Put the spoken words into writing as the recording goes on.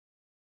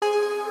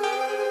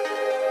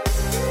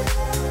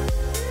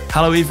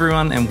Hello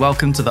everyone and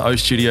welcome to the O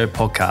Studio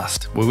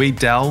podcast, where we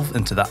delve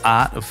into the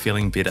art of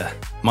feeling better.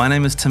 My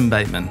name is Tim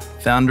Bateman,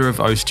 founder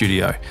of O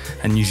Studio,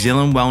 a New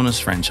Zealand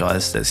wellness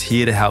franchise that's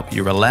here to help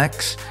you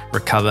relax,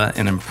 recover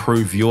and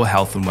improve your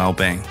health and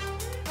well-being.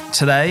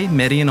 Today,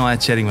 Maddie and I are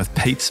chatting with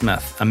Pete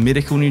Smith, a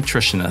medical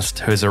nutritionist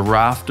who has a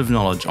raft of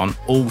knowledge on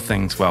all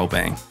things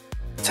well-being.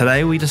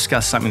 Today we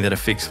discuss something that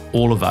affects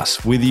all of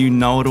us, whether you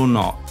know it or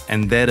not,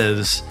 and that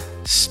is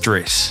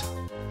stress.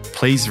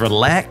 Please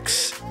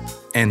relax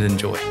and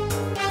enjoy.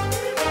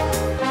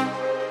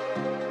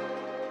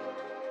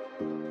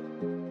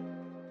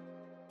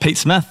 Pete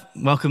Smith,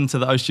 welcome to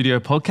the O Studio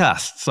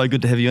podcast. So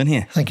good to have you in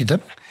here. Thank you,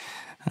 Tim.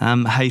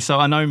 Hey, so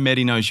I know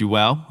Maddie knows you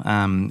well.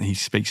 He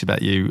speaks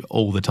about you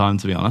all the time,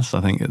 to be honest.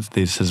 I think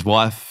there's his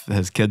wife,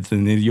 his kids,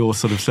 and then you're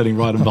sort of sitting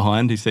right in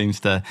behind. You seem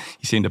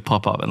to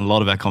pop up in a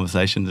lot of our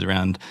conversations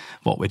around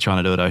what we're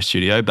trying to do at O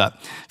Studio. But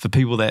for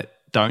people that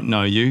don't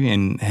know you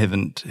and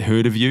haven't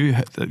heard of you,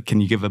 can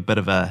you give a bit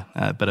of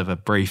a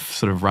brief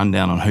sort of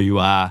rundown on who you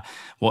are,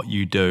 what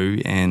you do,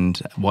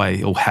 and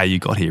why or how you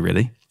got here,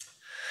 really?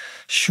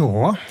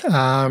 Sure.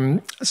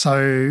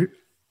 So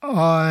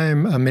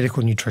I'm a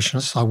medical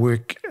nutritionist. I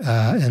work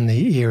in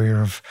the area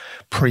of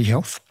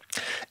pre-health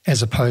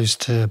as opposed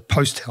to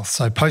post-health.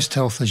 So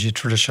post-health is your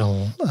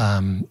traditional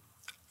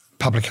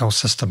public health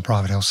system,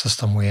 private health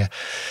system, where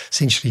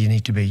essentially you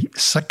need to be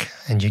sick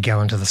and you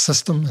go into the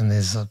system and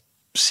there's a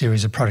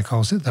series of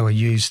protocols that they were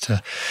used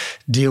to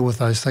deal with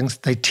those things.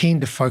 They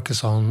tend to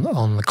focus on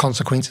the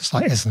consequences,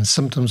 like as in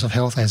symptoms of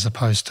health, as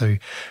opposed to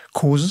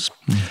causes.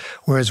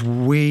 Whereas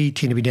we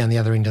tend to be down the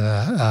other end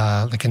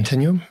of the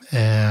continuum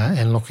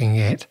and looking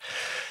at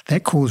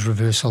that cause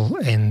reversal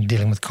and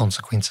dealing with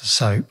consequences.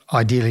 So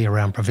ideally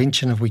around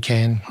prevention, if we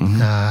can,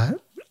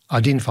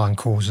 identifying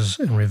causes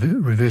and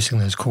reversing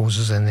those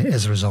causes, and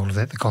as a result of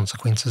that, the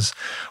consequences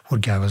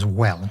would go as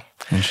well.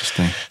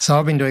 Interesting. So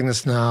I've been doing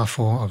this now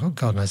for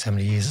God knows how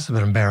many years. It's a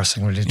bit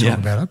embarrassing really to talk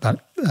about it,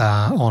 but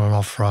on and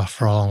off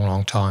for a long,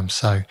 long time.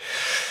 So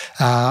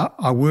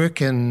I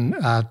work in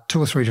 2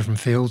 or 3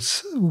 different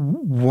fields,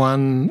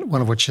 one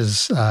of which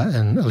is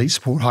in elite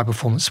sport,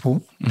 high-performance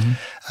sport,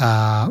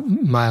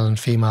 male and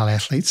female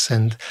athletes,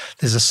 and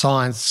there's a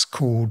science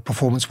called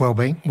performance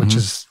wellbeing, which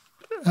is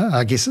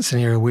I guess it's an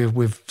area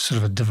we've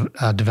sort of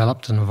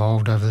developed and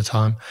evolved over the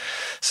time.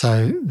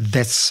 So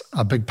that's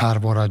a big part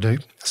of what I do,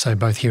 so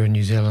both here in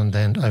New Zealand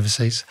and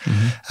overseas.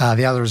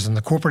 The other is in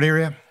the corporate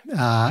area,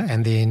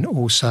 and then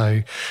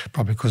also,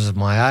 probably because of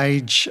my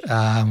age,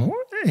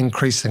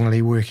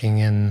 increasingly working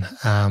in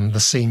the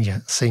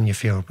senior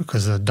field,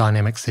 because the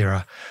dynamics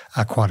there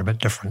are quite a bit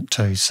different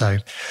too. So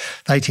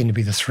they tend to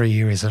be the 3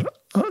 areas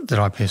that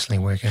I personally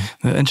work in.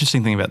 The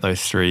interesting thing about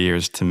those 3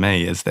 areas to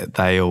me is that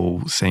they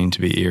all seem to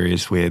be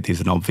areas where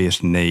there's an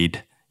obvious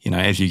need. You know,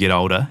 as you get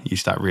older, you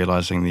start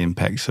realising the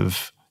impacts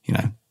of,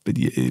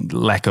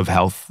 lack of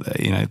health.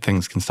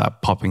 Things can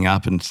start popping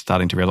up and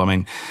starting to realise. I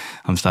mean,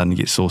 I'm starting to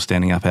get sore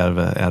standing up out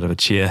of a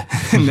chair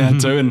now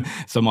too, and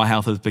so my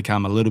health has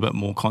become a little bit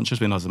more conscious.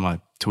 When I was in my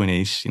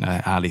 20s, I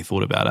hardly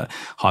thought about it.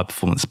 High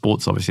performance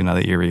sports, obviously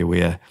another area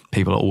where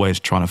people are always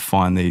trying to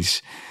find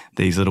these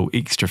little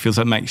extra feels.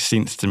 So it makes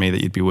sense to me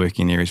that you'd be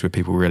working in areas where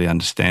people really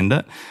understand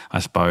it. I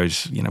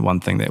suppose,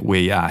 one thing that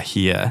we are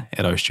here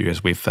at O Studio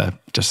is we're for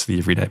just the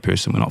everyday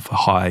person. We're not for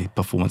high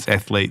performance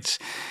athletes.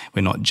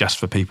 We're not just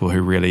for people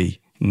who really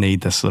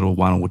need this little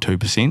 1 or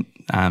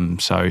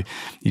 2%. So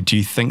do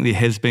you think there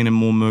has been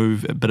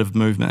a bit of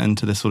movement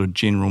into the sort of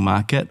general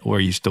market, or are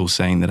you still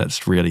seeing that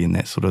it's really in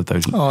that sort of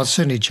those? Oh, it's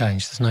certainly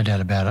changed. There's no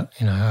doubt about it.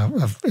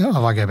 If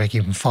I go back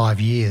even 5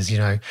 years,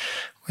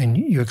 when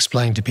you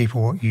explain to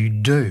people what you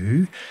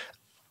do,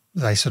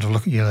 they sort of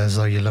look at you as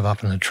though you live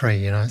up in a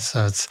tree,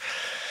 So it's,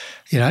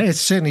 it's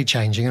certainly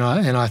changing.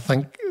 And I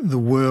think the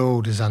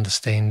world is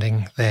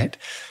understanding that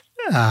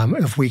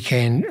if we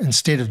can,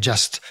 instead of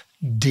just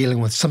dealing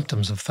with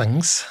symptoms of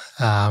things,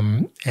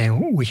 and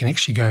we can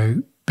actually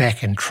go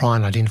back and try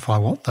and identify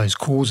what those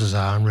causes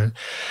are and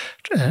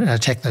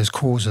attack those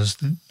causes,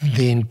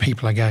 then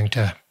people are going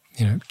to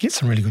get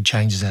some really good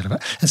changes out of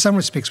it. In some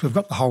respects, we've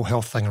got the whole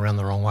health thing around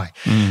the wrong way.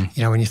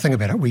 When you think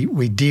about it,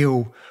 we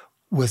deal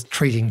with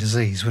treating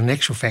disease, when in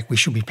actual fact we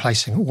should be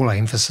placing all our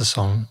emphasis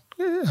on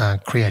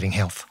creating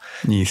health.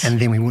 Yes. And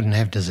then we wouldn't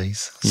have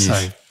disease.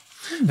 Yes.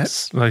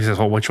 So that's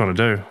what we're trying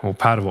to do, or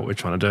part of what we're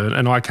trying to do.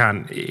 And I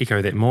can't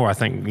echo that more. I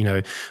think,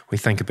 we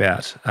think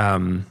about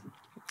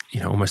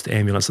almost the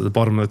ambulance at the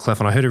bottom of the cliff.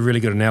 And I heard a really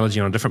good analogy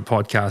on a different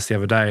podcast the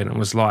other day, and it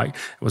was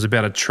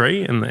about a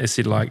tree. And it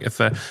said,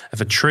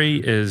 if a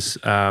tree is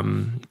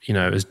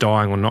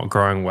dying or not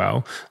growing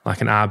well,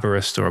 like an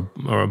arborist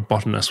or a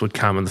botanist would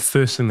come, and the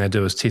first thing they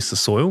do is test the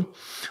soil.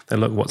 They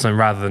look what's in,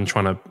 rather than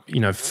trying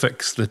to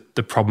fix the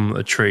problem that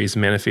the tree is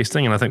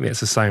manifesting. And I think that's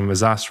the same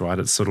as us, right?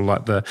 It's sort of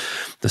like the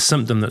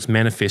symptom that's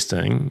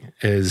manifesting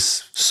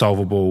is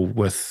solvable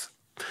with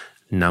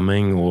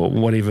numbing or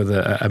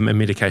whatever a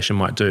medication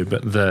might do,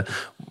 but the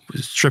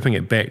stripping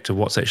it back to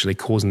what's actually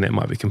causing that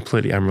might be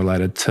completely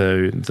unrelated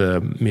to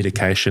the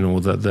medication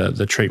or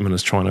the treatment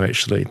is trying to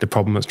actually, the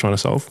problem it's trying to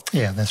solve.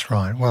 Yeah, that's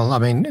right. Well, I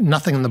mean,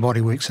 nothing in the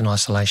body works in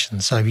isolation.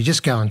 So if you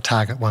just go and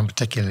target one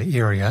particular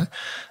area,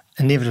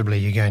 inevitably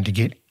you're going to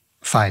get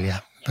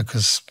failure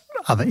because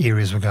other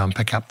areas will go and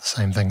pick up the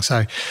same thing.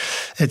 So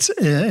it's,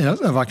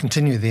 if I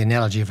continue the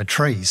analogy of a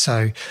tree,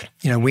 so,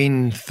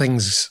 when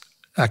things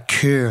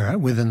occur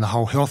within the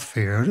whole health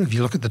field, if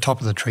you look at the top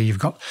of the tree, you've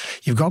got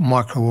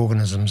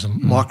microorganisms, and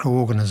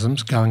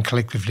microorganisms go and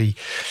collectively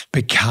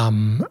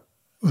become,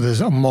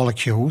 there's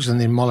molecules,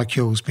 and then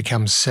molecules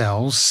become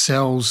cells.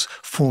 Cells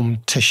form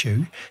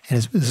tissue,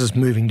 and this is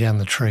moving down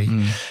the tree.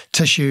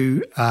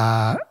 Tissue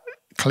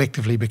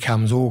collectively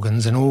becomes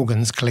organs, and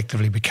organs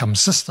collectively become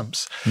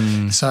systems.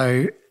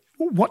 So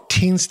what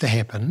tends to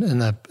happen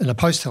in a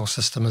post-health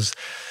system is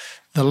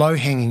the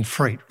low-hanging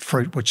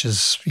fruit, which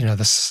is,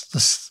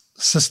 this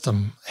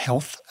system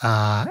health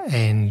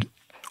and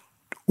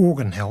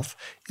organ health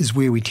is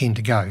where we tend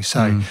to go.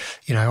 So,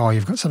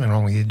 you've got something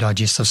wrong with your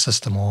digestive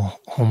system or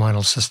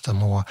hormonal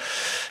system or,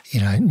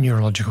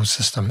 neurological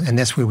system, and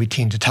that's where we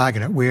tend to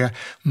target it, where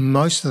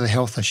most of the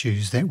health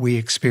issues that we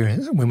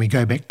experience when we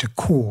go back to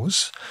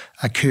cause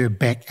occur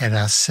back at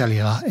a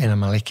cellular and a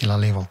molecular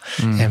level.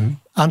 And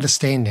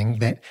understanding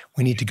that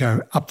we need to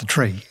go up the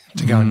tree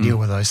to go and deal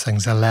with those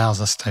things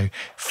allows us to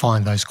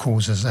find those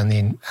causes and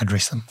then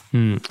address them.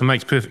 It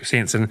makes perfect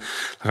sense. And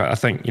I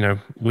think,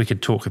 we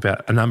could talk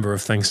about a number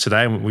of things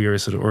today, and we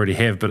sort of already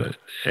have, but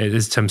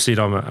as Tim said,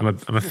 I'm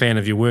a fan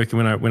of your work.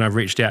 And when I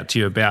reached out to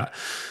you about,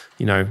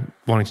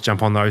 wanting to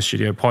jump on those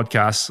studio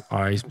podcasts,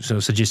 I sort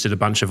of suggested a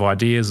bunch of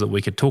ideas that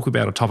we could talk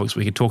about or topics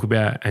we could talk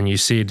about, and you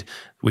said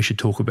we should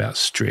talk about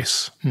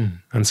stress.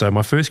 And so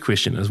my first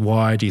question is,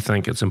 why do you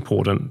think it's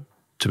important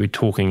to be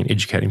talking and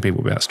educating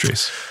people about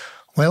stress?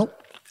 Well,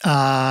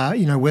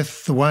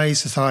 with the way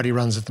society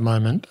runs at the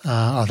moment,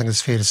 I think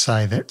it's fair to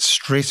say that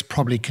stress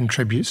probably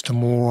contributes to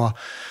more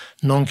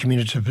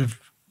non-communicative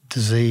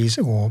disease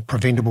or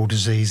preventable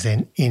disease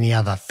than any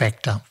other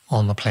factor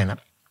on the planet.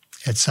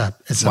 It's a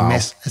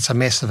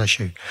massive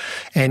issue,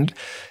 and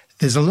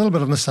there's a little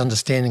bit of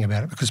misunderstanding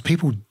about it because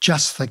people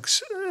just think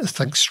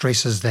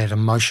stress is that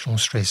emotional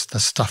stress, the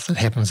stuff that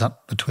happens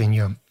up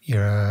between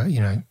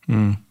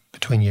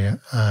between your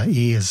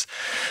ears.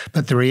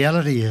 But the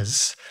reality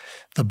is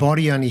the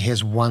body only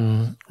has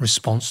one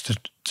response to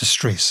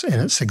stress, and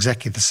it's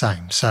exactly the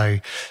same. So,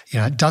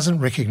 it doesn't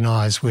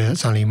recognise whether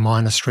it's only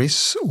minor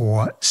stress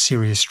or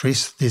serious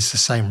stress. There's the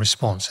same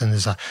response, and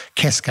there's a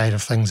cascade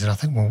of things that I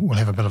think we'll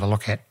have a bit of a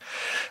look at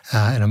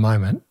in a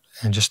moment,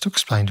 and just to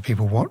explain to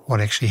people what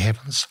actually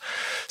happens.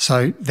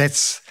 So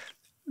that's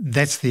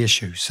the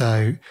issue.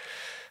 So,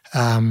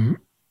 I mean,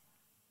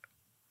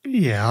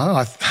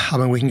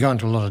 we can go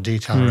into a lot of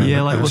detail.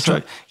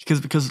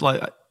 Because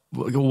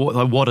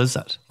what is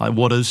it? Like,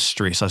 what is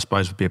stress? I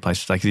suppose would be a place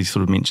to start, because you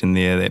sort of mentioned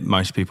there that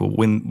most people,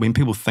 when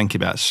people think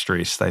about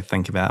stress, they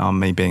think about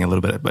me being a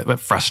little bit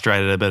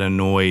frustrated, a bit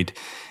annoyed,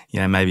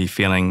 maybe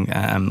feeling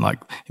like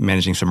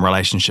managing some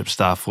relationship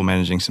stuff or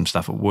managing some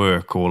stuff at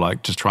work, or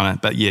like just trying to.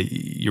 But yeah,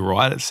 you're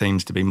right. It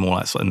seems to be more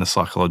like in the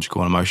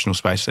psychological and emotional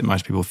space that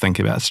most people think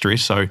about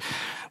stress. So,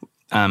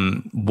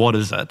 what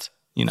is it?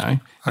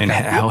 And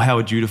how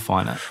would you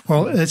define it?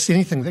 Well, it's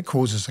anything that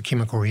causes a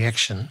chemical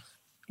reaction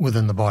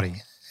within the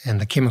body. And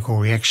the chemical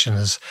reaction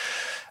is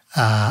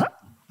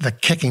the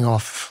kicking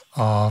off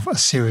of a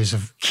series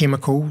of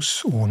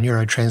chemicals or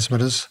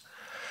neurotransmitters.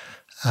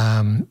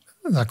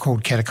 They're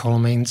called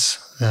catecholamines.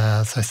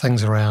 So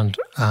things around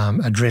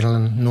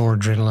adrenaline,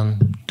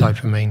 noradrenaline,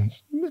 dopamine,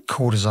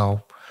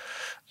 cortisol,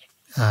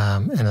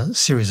 and a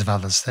series of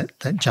others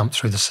that jump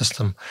through the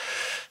system.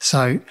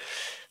 So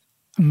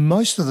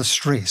most of the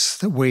stress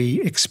that we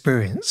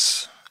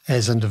experience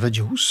as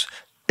individuals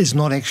is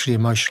not actually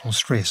emotional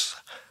stress,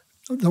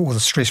 or the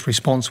stress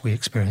response we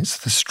experience.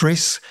 The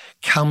stress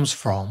comes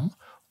from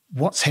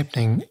what's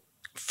happening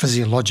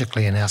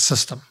physiologically in our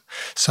system.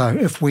 So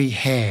if we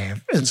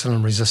have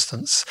insulin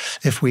resistance,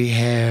 if we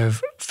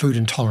have food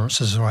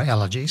intolerances or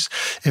allergies,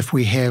 if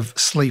we have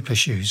sleep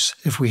issues,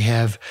 if we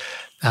have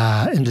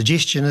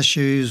indigestion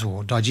issues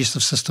or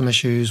digestive system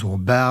issues or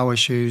bowel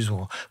issues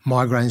or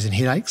migraines and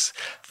headaches,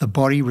 the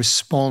body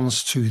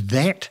responds to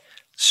that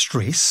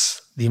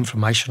stress, the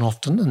inflammation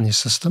often in your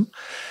system,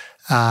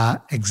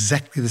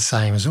 exactly the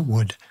same as it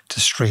would to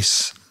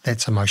stress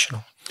that's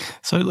emotional.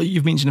 So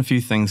you've mentioned a few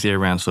things there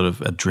around sort of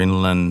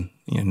adrenaline,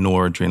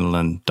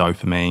 noradrenaline,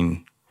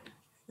 dopamine,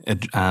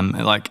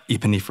 like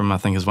epinephrine, I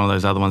think, is one of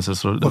those other ones that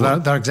sort of... Well,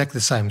 they're exactly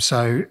the same.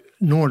 So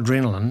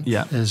noradrenaline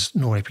is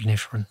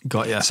norepinephrine.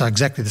 Got ya. So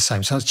exactly the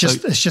same. So it's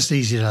just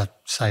easier to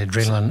say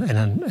adrenaline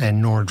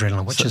and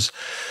noradrenaline, which is...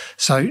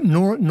 So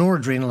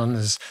noradrenaline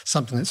is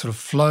something that sort of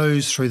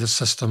flows through the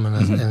system and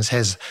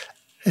has...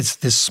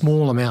 there's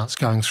small amounts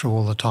going through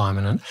all the time,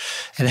 and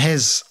it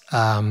has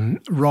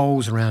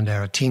roles around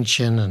our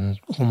attention and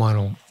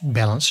hormonal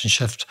balance and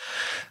shift.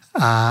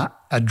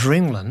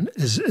 Adrenaline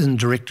is in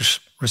direct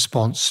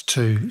response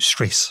to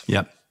stress.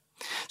 Yep.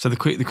 So the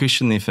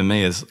question there for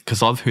me is,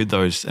 because I've heard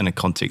those in a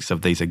context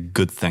of these are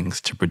good things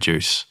to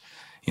produce,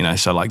 you know,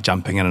 so like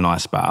jumping in an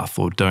ice bath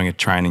or doing a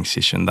training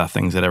session, they're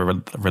things that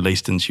are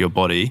released into your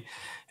body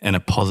in a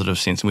positive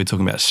sense. And we're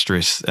talking about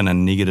stress in a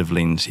negative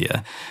lens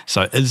here.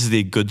 So is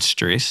there good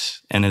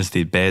stress and is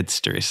there bad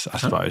stress, I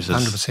suppose?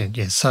 100%,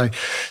 yes.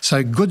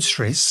 So good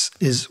stress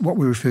is what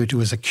we refer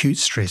to as acute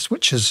stress,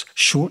 which is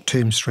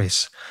short-term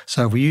stress.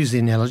 So if we use the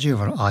analogy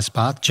of an ice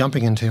bath,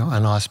 jumping into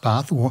an ice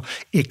bath or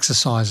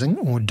exercising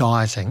or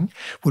dieting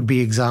would be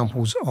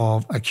examples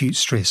of acute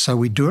stress. So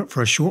we do it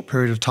for a short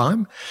period of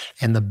time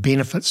and the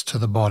benefits to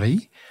the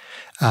body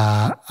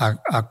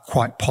are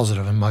quite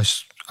positive in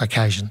most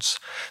occasions.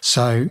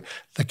 So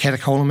the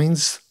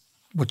catecholamines,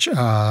 which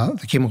are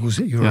the chemicals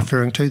that you're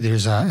referring to,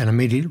 there's an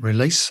immediate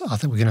release. I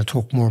think we're going to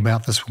talk more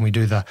about this when we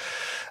do the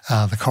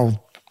cold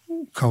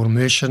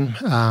immersion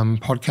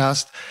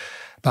podcast.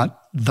 But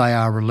they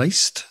are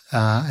released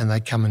and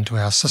they come into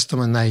our system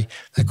and they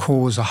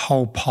cause a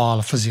whole pile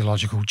of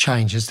physiological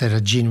changes that are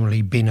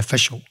generally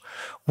beneficial.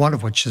 One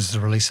of which is the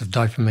release of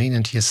dopamine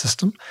into your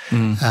system.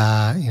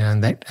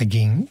 And that,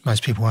 again,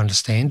 most people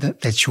understand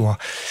that's your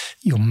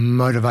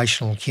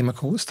motivational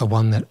chemical. It's the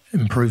one that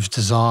improves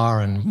desire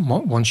and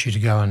wants you to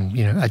go and,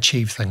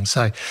 achieve things.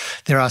 So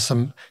there are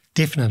some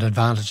definite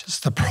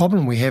advantages. The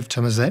problem we have,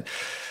 Tim, is that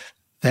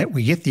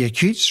we get the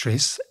acute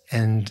stress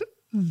and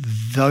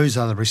those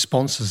are the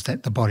responses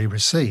that the body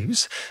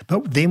receives.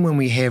 But then when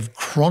we have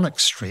chronic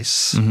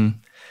stress,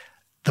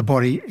 the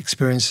body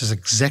experiences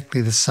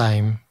exactly the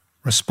same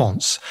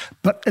response,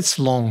 but it's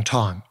long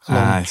term.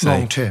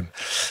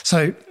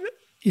 So,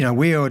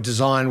 we are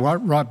designed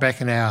right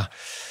back in our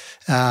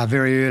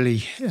very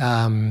early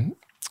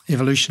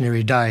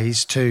evolutionary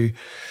days to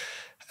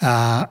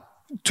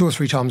 2 or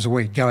 3 times a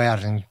week go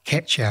out and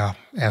catch our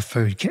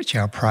food, catch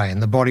our prey,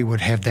 and the body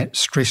would have that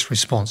stress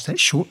response, that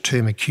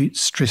short-term acute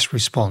stress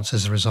response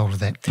as a result of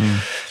that.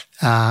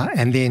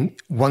 And then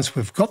once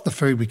we've got the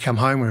food, we come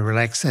home, we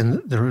relax,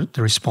 and the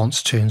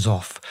response turns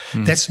off.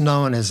 That's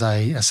known as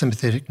a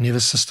sympathetic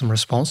nervous system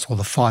response or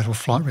the fight or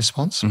flight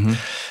response.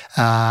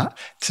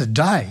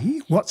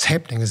 Today, what's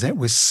happening is that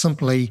we're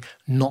simply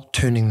not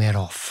turning that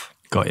off.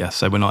 Got you.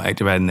 So we're not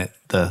activating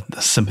the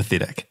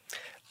sympathetic.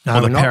 No,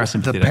 or the not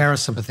parasympathetic. The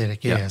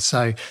parasympathetic, yeah.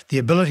 So the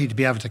ability to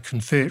be able to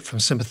convert from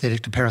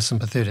sympathetic to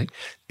parasympathetic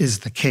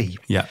is the key.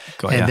 Yeah,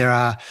 got you. And there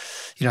are,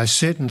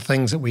 certain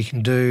things that we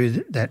can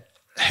do that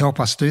help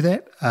us do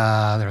that.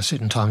 There are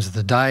certain times of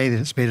the day that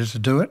it's better to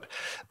do it.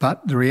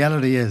 But the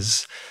reality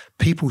is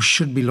people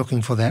should be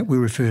looking for that. We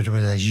refer to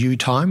it as U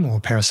time or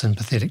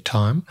parasympathetic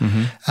time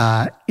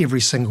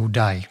every single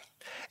day.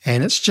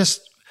 And it's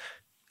just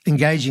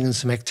engaging in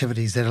some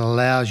activities that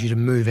allows you to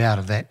move out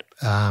of that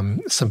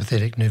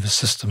sympathetic nervous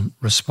system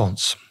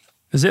response.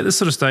 Is that the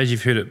sort of stage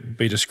you've heard it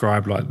be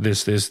described like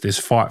this? There's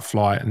fight,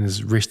 flight, and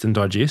there's rest and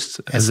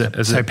digest.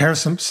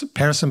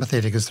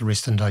 Parasympathetic is the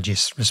rest and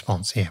digest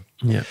response. Yeah.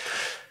 Yeah.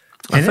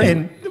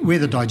 And where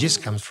the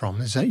digest comes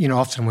from is that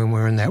often when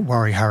we're in that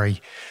worry, hurry,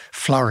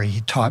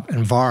 flurry type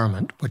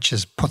environment, which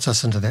puts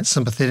us into that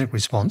sympathetic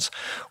response,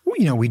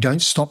 we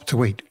don't stop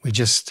to eat. We're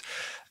just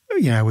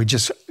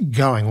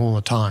going all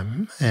the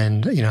time,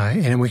 and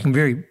we can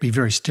be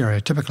very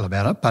stereotypical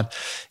about it. But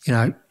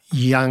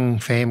young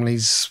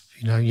families,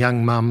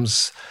 young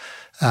mums,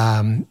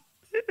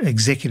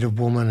 executive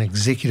women,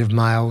 executive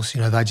males,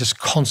 they're just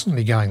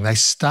constantly going. They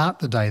start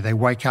the day, they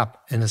wake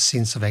up in a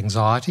sense of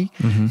anxiety,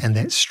 and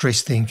that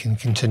stress then can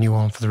continue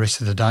on for the rest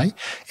of the day,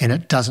 and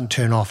it doesn't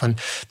turn off. And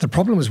the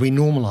problem is we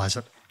normalise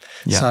it.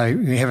 Yeah. So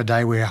you have a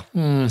day where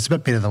it's a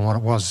bit better than what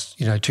it was,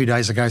 2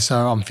 days ago,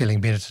 so I'm feeling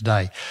better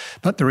today.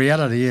 But the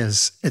reality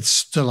is it's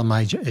still a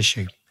major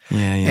issue.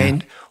 Yeah.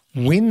 And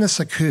when this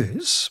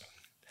occurs,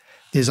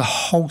 there's a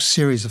whole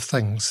series of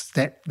things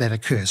that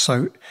occur.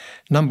 So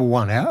number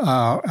one,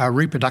 our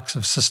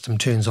reproductive system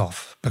turns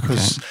off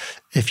because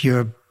if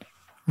you're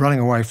running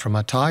away from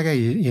a tiger,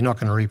 you're not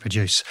going to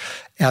reproduce.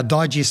 Our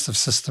digestive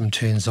system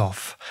turns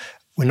off.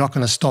 We're not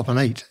going to stop and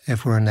eat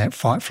if we're in that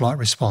fight-flight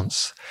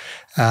response.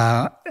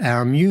 Our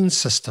immune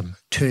system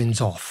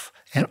turns off,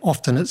 and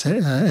often it's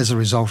as a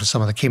result of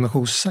some of the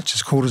chemicals such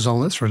as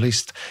cortisol that's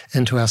released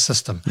into our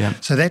system. Yeah.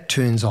 So that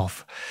turns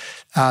off.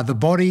 The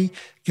body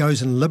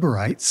goes and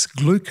liberates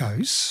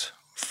glucose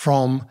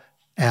from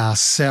our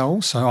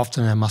cells, so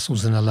often our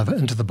muscles and our liver,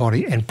 into the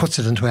body and puts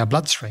it into our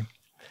bloodstream.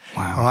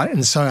 Wow. All right?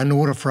 And so in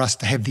order for us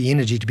to have the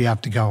energy to be able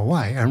to go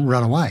away and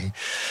run away,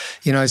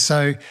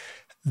 so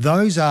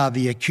those are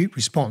the acute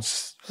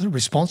responses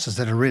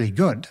that are really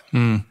good,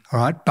 all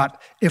right?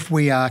 But if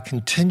we are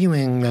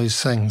continuing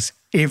those things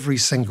every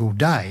single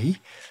day,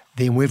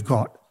 then we've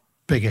got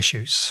big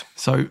issues.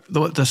 So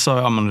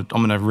I'm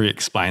going to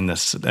re-explain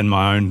this in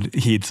my own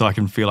head so I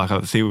can feel like I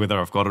see whether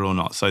I've got it or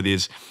not. So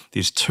there's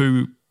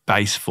 2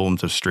 base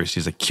forms of stress.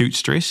 There's acute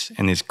stress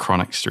and there's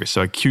chronic stress.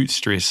 So acute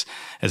stress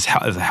is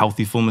a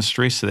healthy form of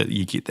stress, so that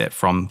you get that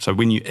from. So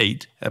when you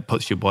eat, it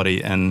puts your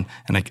body in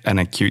an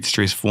acute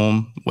stress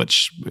form,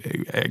 which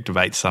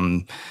activates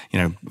some,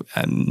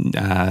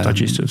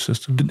 digestive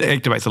system.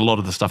 It activates a lot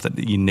of the stuff that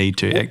you need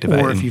to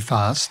activate. Or if you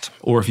fast.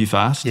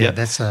 Yeah,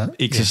 that's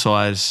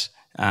exercise.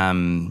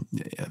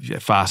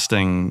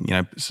 Fasting,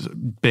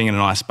 being in an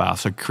ice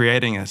bath. So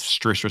creating a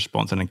stress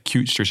response, an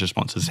acute stress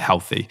response, is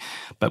healthy.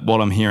 But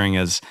what I'm hearing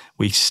is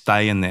we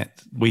stay in that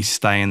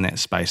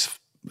space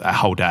a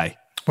whole day,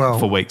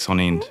 for weeks on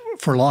end.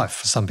 For life,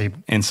 for some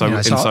people. And so,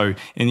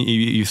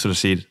 you sort of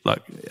said,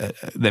 like,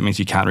 that means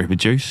you can't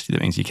reproduce,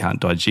 that means you can't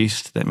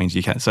digest, that means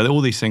you can't. So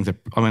all these things I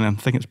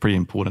think it's pretty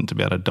important to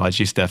be able to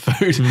digest our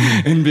food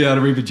and be able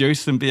to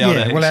reproduce and be able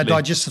to our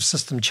digestive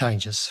system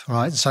changes,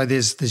 right? So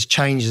there's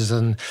changes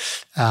in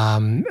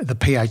the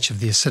pH of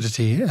the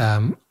acidity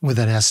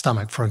within our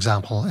stomach, for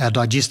example. Our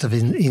digestive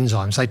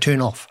enzymes, they turn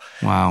off.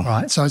 Wow.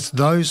 Right? So it's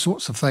those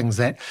sorts of things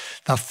that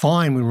they're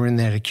fine when we're in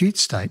that acute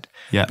state.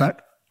 Yeah.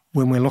 But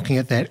when we're looking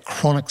at that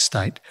chronic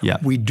state,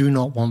 we do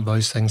not want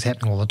those things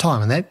happening all the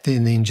time. And that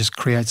then just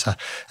creates a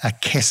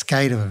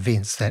cascade of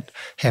events that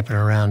happen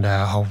around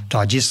our whole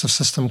digestive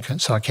system.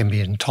 So it can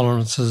be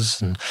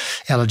intolerances and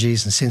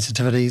allergies and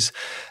sensitivities.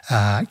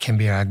 It can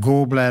be our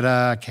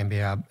gallbladder, it can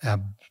be our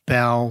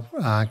bowel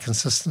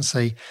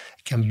consistency.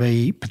 It can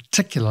be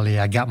particularly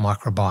our gut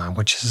microbiome,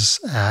 which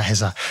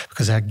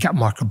because our gut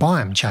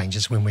microbiome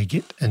changes when we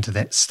get into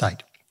that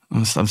state.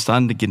 I'm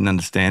starting to get an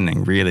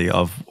understanding, really,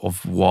 of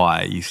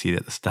why you see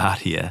at the start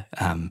here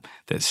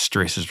that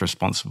stress is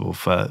responsible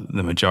for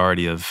the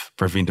majority of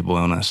preventable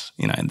illness.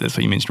 That's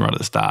what you mentioned right at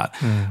the start.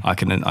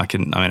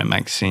 It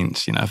makes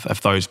sense.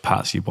 If those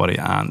parts of your body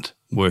aren't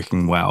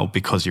working well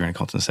because you're in a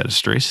constant state of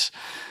stress,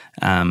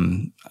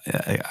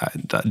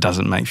 it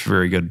doesn't make for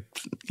very good,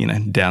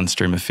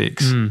 downstream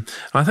effects.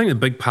 I think the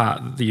big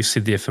part that you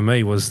said there for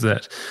me was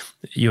that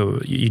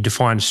you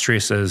defined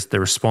stress as the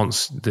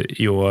response that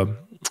your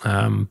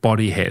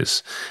body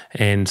has.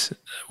 And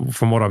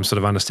from what I'm sort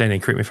of understanding,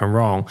 correct me if I'm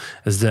wrong,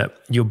 is that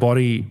your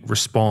body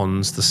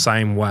responds the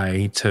same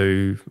way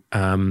to,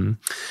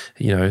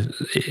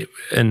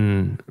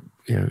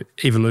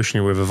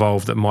 evolutionary, we've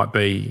evolved, that might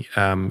be,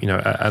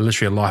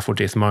 literally a life or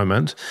death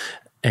moment,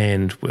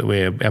 and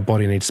where our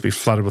body needs to be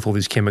flooded with all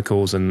these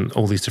chemicals and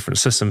all these different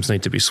systems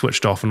need to be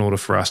switched off in order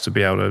for us to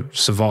be able to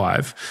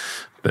survive.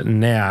 But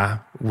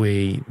now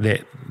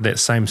that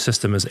same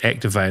system is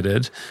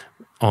activated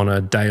on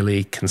a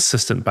daily,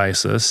 consistent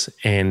basis,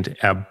 and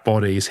our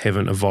bodies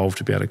haven't evolved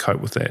to be able to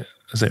cope with that.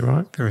 Is that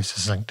right? Very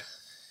succinct.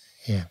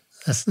 Yeah,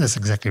 that's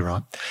exactly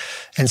right.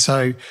 And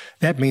so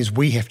that means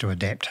we have to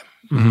adapt.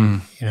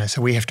 Mm-hmm.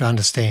 So we have to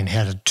understand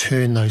how to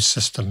turn those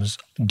systems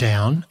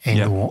down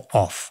or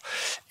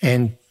off.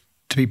 And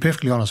to be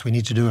perfectly honest, we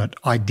need to do it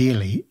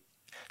ideally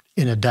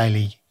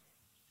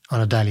on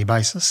a daily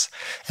basis.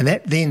 And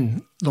that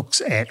then looks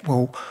at,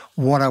 well,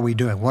 what are we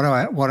doing? What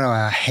are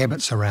our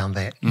habits around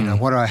that?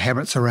 What are our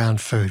habits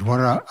around food? What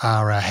are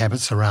our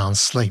habits around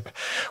sleep?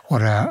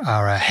 What are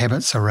our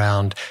habits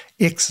around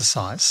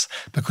exercise?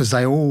 Because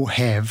they all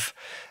have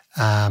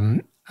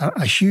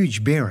a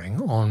huge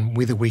bearing on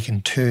whether we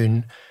can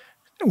turn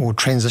or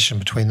transition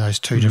between those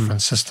two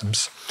different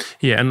systems.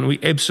 Yeah, and we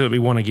absolutely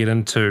want to get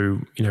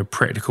into,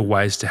 practical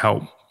ways to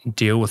help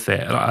deal with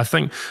that. I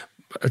think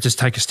just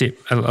take a step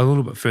a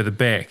little bit further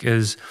back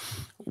is,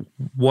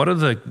 what are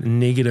the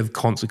negative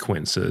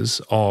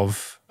consequences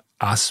of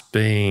us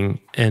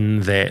being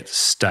in that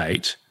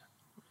state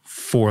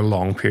for a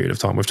long period of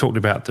time? We've talked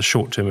about the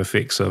short-term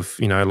effects of,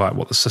 like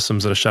what the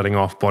systems that are shutting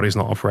off, body's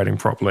not operating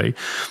properly.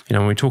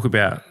 When we talk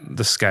about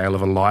the scale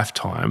of a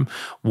lifetime,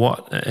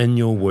 what in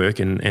your work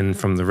and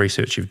from the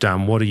research you've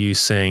done, what are you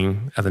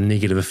seeing are the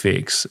negative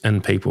effects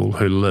in people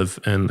who live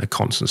in a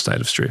constant state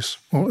of stress?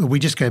 Well, we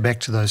just go back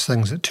to those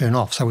things that turn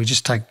off. So we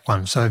just take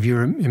one. So if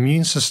your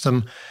immune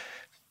system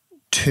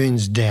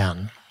turns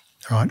down,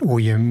 right, or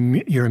your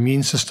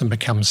immune system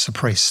becomes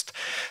suppressed,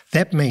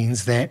 that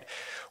means that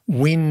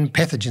when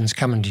pathogens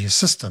come into your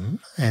system,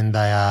 and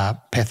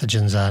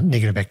pathogens are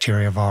negative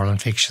bacteria, viral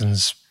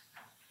infections,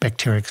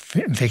 bacterial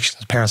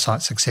infections,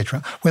 parasites,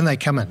 etc., when they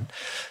come in,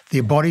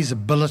 their body's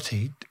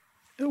ability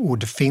or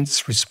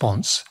defence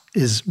response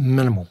is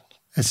minimal.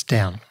 It's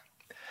down.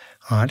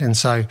 Right? And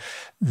so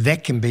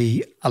that can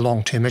be a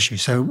long-term issue.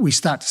 So we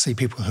start to see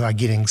people who are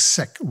getting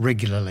sick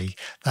regularly.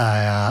 They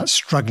are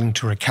struggling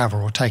to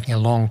recover or taking a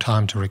long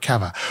time to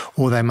recover,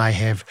 or they may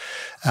have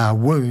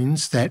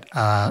wounds that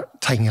are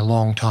taking a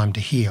long time to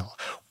heal,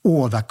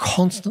 or they're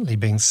constantly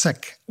being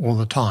sick all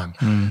the time,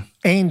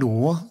 and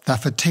or they're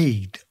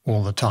fatigued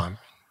all the time.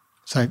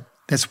 So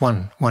that's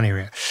one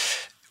area.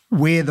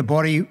 Where the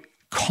body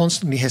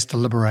constantly has to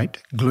liberate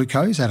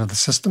glucose out of the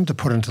system to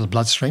put into the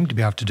bloodstream to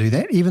be able to do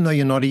that. Even though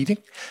you're not eating,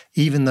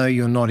 even though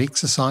you're not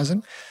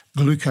exercising,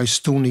 glucose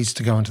still needs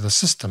to go into the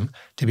system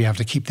to be able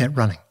to keep that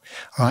running.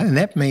 All right? And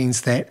that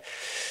means that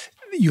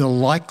you're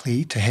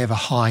likely to have a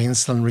high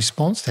insulin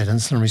response. That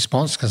insulin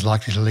response is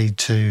likely to lead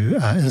to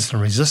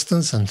insulin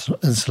resistance, and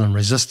insulin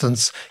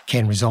resistance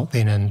can result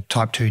then in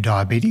type 2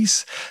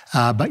 diabetes,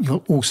 but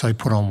you'll also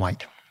put on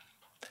weight.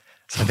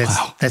 So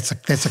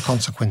that's a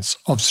consequence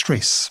of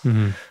stress.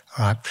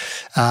 Right.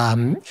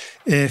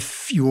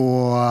 If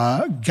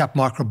your gut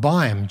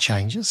microbiome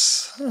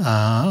changes,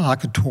 I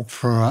could talk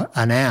for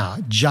an hour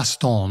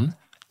just on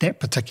that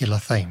particular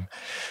theme.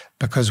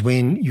 Because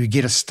when you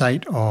get a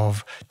state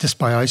of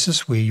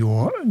dysbiosis where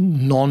your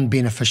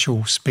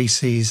non-beneficial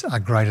species are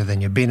greater than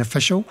your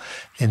beneficial,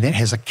 then that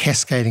has a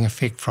cascading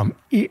effect from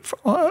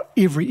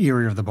every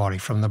area of the body,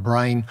 from the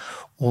brain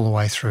all the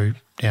way through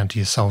down to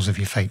your soles of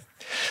your feet.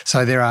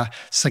 So there are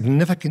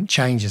significant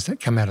changes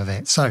that come out of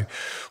that. So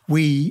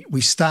we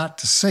start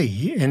to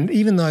see, and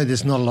even though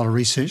there's not a lot of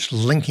research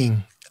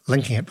linking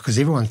it, because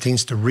everyone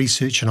tends to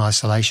research in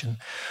isolation,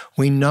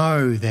 we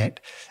know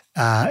that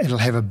it'll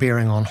have a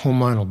bearing on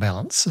hormonal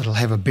balance. It'll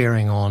have a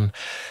bearing on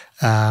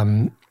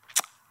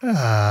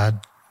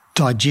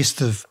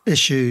digestive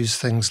issues,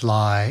 things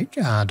like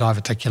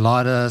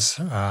diverticulitis,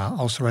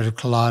 ulcerative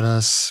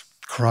colitis,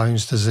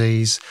 Crohn's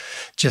disease,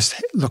 just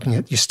looking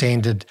at your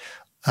standard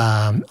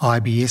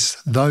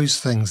IBS, those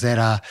things that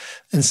are,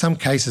 in some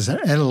cases,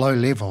 at a low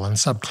level and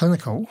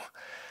subclinical,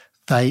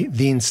 they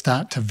then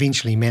start to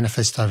eventually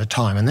manifest over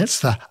time. And that's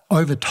the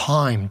over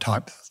time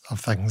type of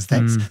things.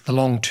 That's the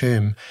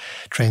long-term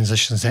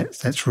transitions.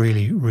 That's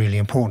really, really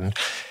important.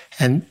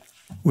 And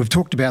we've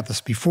talked about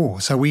this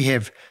before. So we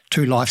have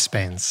 2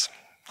 lifespans,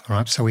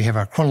 right? So we have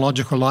a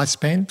chronological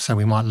lifespan, so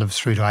we might live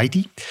through to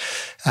 80,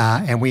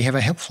 and we have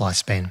a health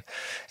lifespan.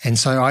 And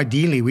so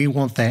ideally we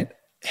want that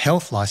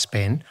health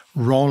lifespan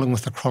rolling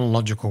with the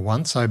chronological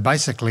one. So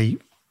basically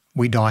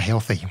we die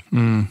healthy.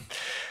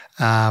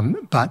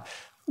 But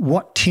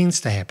what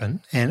tends to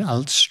happen,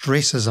 and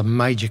stress is a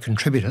major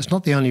contributor, it's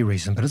not the only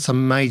reason, but it's a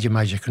major,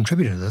 major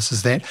contributor to this,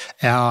 is that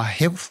our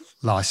health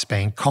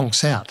lifespan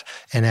conks out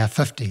in our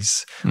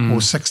 50s or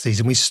 60s,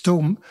 and we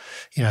still,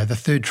 the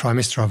third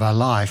trimester of our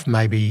life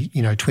may be,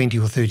 20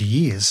 or 30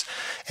 years.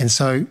 And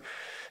so,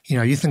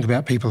 you think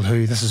about people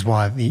who, this is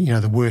why,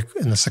 the work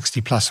in the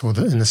 60 plus or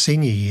in the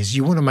senior years,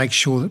 you want to make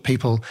sure that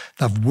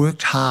they've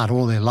worked hard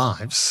all their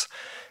lives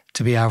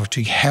to be able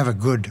to have a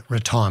good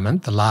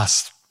retirement, the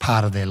last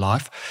part of their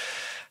life.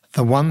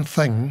 The one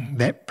thing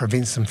that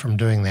prevents them from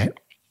doing that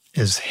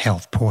is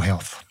poor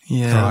health.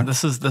 Yeah, right?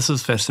 This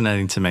is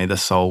fascinating to me,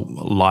 this whole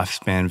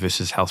lifespan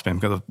versus health span,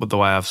 because the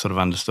way I've sort of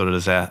understood it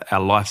is our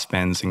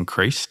lifespan's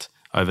increased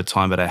over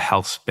time, but our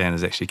health span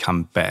has actually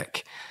come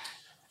back.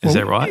 Is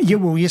that right? Yeah,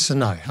 well, yes and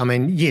no. I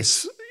mean,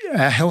 yes,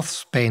 our health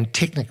span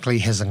technically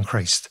has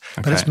increased,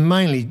 but it's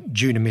mainly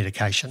due to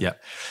medication. Yeah.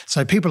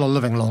 So people are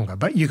living longer,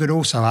 but you could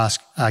also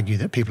argue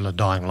that people are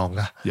dying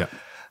longer. Yeah.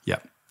 Yeah.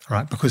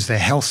 Right, because their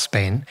health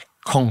span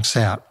conks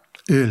out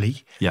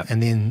early,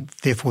 and then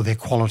therefore their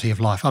quality of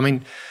life. I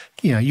mean,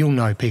 you'll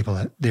know people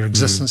that their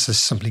existence is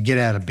simply get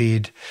out of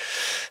bed,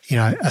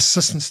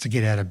 assistance to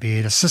get out of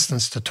bed,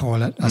 assistance to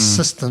toilet,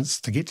 assistance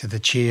to get to the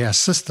chair,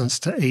 assistance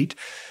to eat,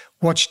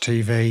 watch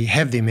TV,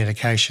 have their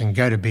medication,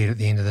 go to bed at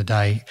the end of the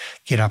day,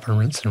 get up and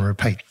rinse and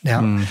repeat.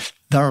 Now,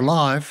 they're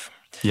alive,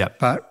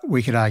 but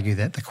we could argue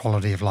that the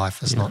quality of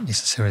life is not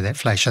necessarily that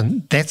flash.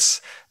 And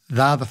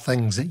they're the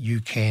things that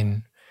you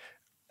can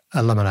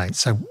eliminate.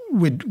 So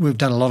we've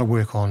done a lot of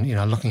work on,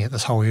 looking at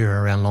this whole area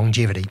around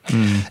longevity.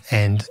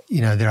 And,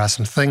 there are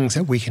some things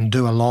that we can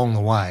do along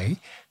the way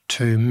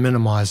to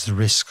minimise the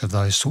risk of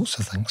those sorts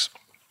of things.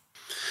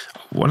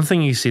 One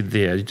thing you said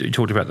there, you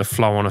talked about the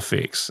flow-on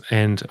effects,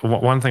 and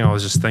one thing I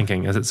was just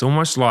thinking is it's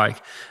almost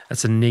like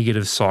it's a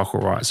negative cycle,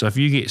 right? So if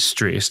you get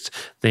stressed,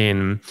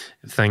 then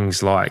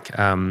things like,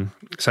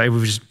 say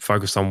we've just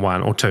focused on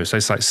 1 or 2, so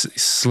it's like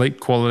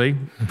sleep quality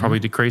probably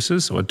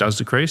decreases or does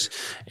decrease,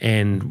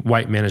 and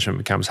weight management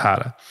becomes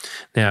harder.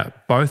 Now,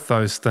 both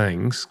those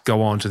things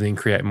go on to then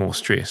create more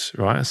stress,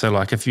 right? So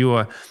like if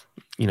you're,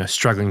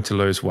 struggling to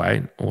lose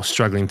weight or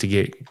struggling to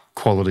get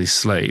quality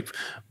sleep,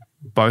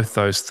 both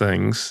those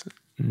things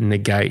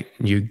negate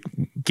you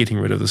getting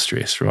rid of the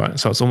stress, right?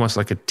 So it's almost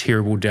like a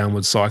terrible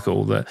downward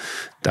cycle that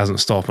doesn't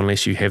stop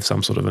unless you have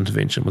some sort of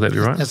intervention. Would that be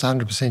right? That's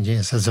 100%,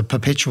 yes. It's a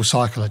perpetual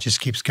cycle. It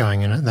just keeps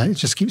going and it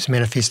just keeps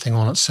manifesting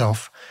on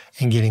itself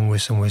and getting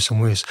worse and worse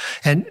and worse.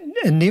 And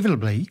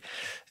inevitably,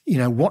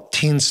 what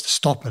tends to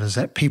stop it is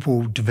that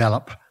people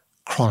develop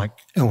chronic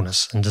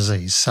illness and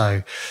disease.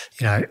 So,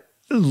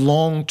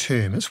 long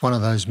term, it's one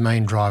of those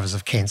main drivers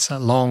of cancer.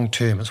 Long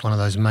term, it's one of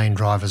those main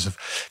drivers of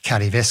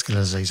cardiovascular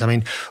disease. I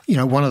mean,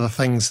 one of the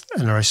things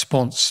in a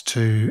response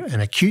to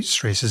an acute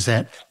stress is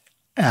that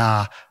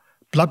our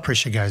blood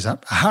pressure goes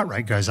up, our heart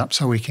rate goes up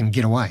so we can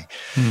get away.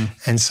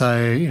 And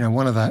so,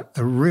 one of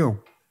the real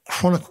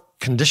chronic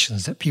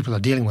conditions that people are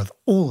dealing with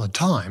all the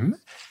time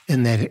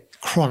in that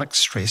chronic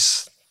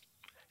stress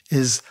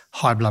is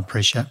high blood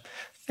pressure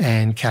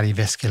and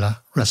cardiovascular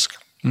risk.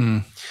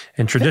 And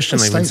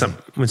traditionally, when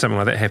something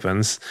like that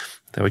happens,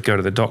 they would go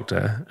to the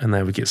doctor and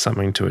they would get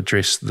something to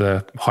address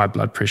the high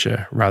blood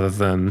pressure rather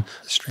than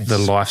the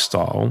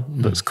lifestyle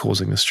that's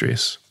causing the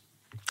stress.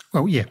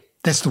 Well, yeah,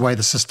 that's the way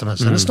the system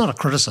is. And it's not a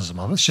criticism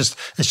of it.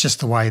 It's just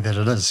the way that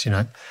it is,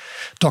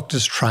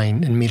 Doctors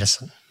train in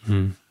medicine.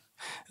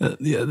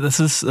 This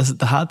is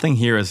the hard thing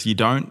here is you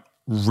don't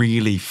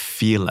really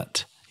feel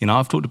it.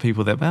 I've talked to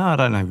people that, I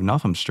don't even know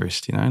if I'm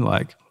stressed,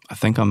 like I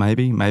think I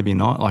maybe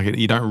not. Like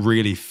you don't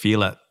really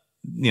feel it.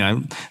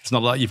 It's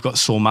not like you've got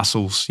sore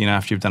muscles,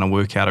 after you've done a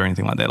workout or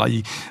anything like that.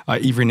 Like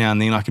every now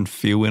and then I can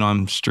feel when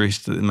I'm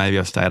stressed that maybe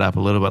I've stayed up a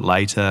little bit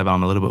later, but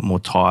I'm a little bit more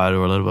tired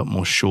or a little bit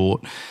more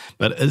short.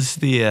 But is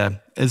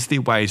there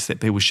ways that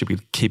people should be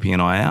keeping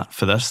an eye out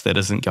for this that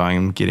isn't going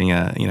and getting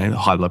a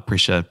high blood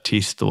pressure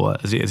test, or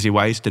is there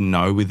ways to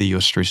know whether you're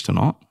stressed or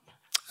not?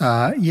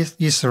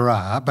 Yes, there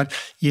are, but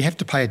you have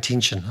to pay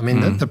attention. I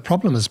mean, the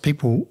problem is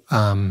people,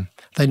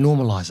 they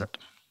normalise it.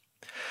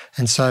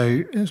 And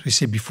so, as we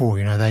said before,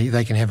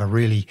 they can have a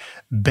really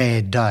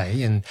bad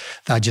day and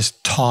they're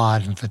just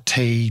tired and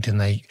fatigued and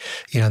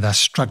they're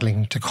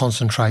struggling to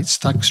concentrate,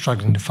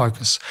 struggling to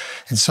focus.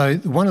 And so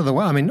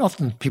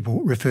often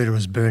people refer to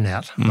as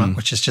burnout, right,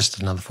 which is just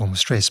another form of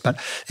stress. But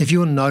if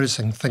you're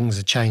noticing things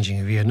are changing,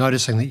 if you're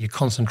noticing that your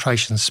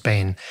concentration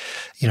span,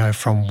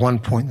 from one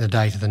point in the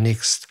day to the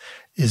next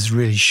is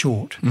really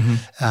short,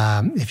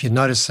 if you're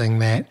noticing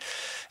that,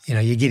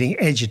 you're getting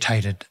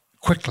agitated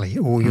quickly,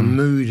 or your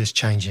mood is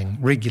changing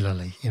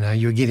regularly,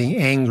 you're getting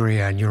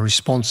angrier and your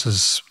response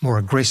is more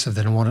aggressive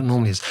than what it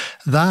normally is.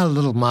 They are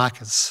little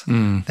markers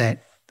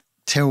that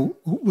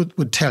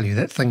would tell you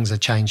that things are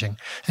changing.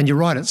 And you're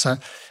right,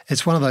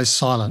 it's one of those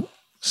silent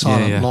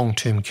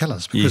long-term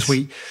killers because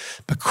we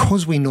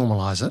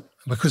normalise it,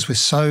 because we're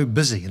so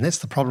busy, and that's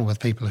the problem with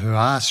people who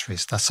are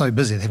stressed. They're so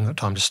busy they haven't got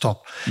time to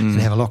stop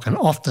and have a look. And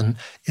often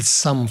it's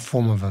some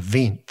form of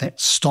event that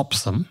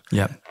stops them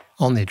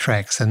on their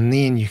tracks, and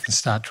then you can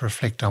start to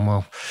reflect on,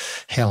 well,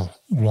 hell,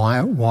 why?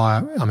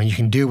 I mean, you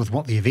can deal with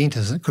what the event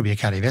is. It could be a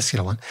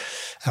cardiovascular one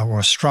or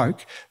a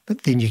stroke,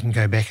 but then you can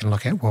go back and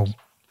look at, well,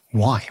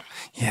 why?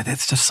 Yeah,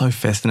 that's just so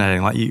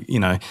fascinating. Like,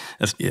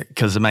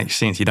 because it makes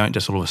sense. You don't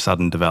just all of a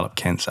sudden develop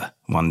cancer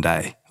one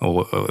day,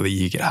 or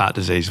you get heart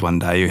disease one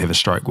day, you have a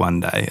stroke one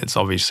day. It's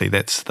obviously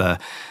that's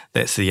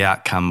the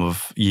outcome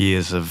of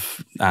years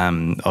of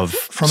from our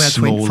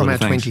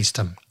 20s,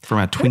 Tim. From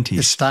our 20s.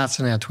 It starts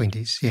in our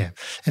 20s, yeah.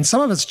 And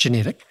some of it's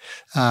genetic,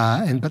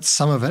 but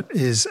some of it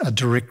is a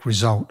direct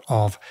result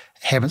of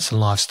habits and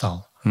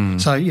lifestyle.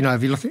 So,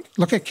 if you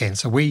look at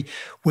cancer, we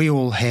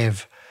all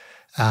have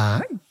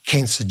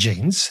cancer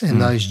genes,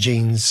 and those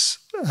genes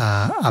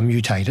are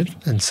mutated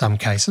in some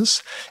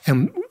cases.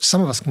 And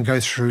some of us can go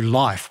through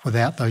life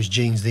without those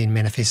genes then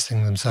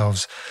manifesting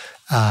themselves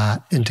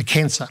into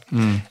cancer.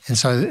 And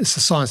so it's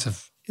the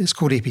science it's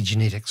called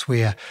epigenetics,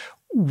 where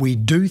we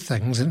do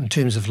things in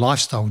terms of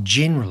lifestyle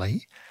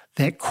generally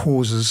that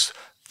causes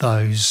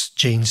those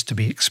genes to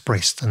be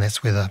expressed. And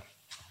that's where the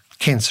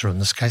cancer in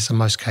this case, in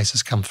most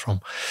cases, comes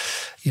from.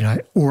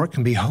 Or it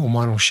can be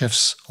hormonal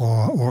shifts,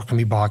 or it can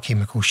be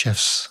biochemical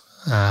shifts,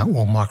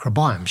 or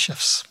microbiome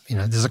shifts.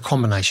 There's a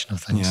combination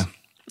of things. Yeah.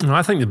 And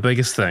I think the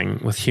biggest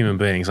thing with human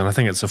beings, and I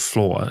think it's a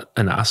flaw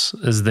in us,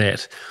 is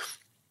that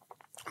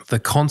the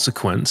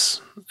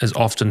consequence is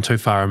often too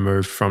far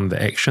removed from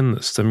the action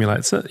that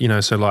stimulates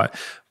it. So like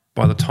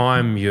by the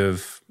time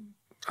you've,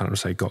 I don't want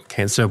to say got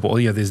cancer, but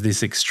there's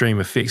these extreme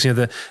effects.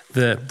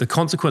 The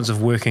consequence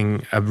of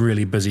working a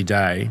really busy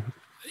day,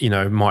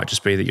 might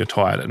just be that you're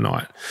tired at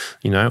night,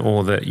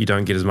 or that you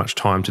don't get as much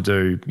time to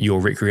do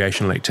your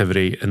recreational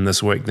activity in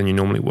this week than you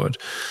normally would.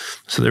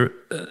 So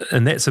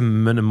and that's a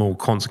minimal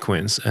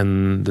consequence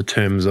in the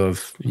terms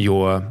of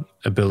your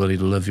ability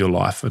to live your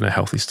life in a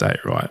healthy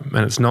state, right?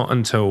 And it's not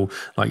until,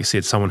 like you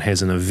said, someone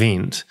has an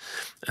event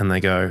and they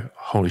go,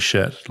 holy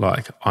shit,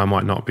 like I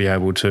might not be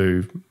able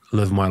to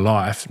live my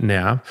life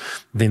now,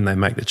 then they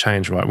make the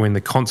change, right? When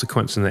the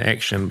consequence and the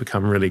action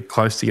become really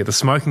close together.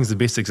 Smoking's the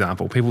best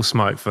example. People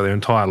smoke for their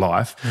entire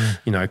life,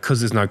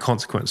 because there's no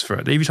consequence for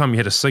it. Every time you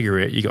had a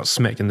cigarette, you got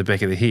smacked in the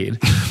back of the head,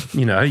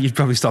 you'd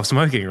probably stop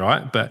smoking,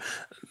 right? But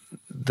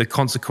the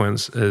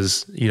consequence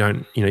is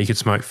you could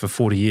smoke for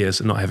 40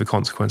 years and not have a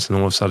consequence, and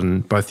all of a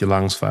sudden both your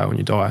lungs fail and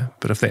you die.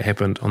 But if that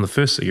happened on the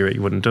first cigarette,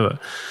 you wouldn't do it.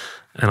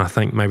 And I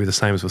think maybe the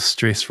same as with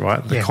stress,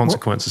 right? The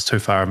consequence is too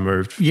far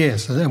removed.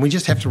 Yes, and we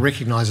just have to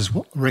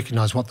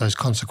recognise what those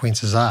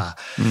consequences are.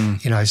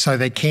 So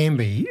they can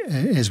be,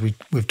 as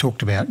we've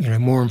talked about,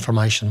 more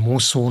inflammation,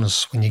 more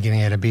soreness when you're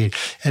getting out of bed.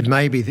 It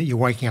may be that you're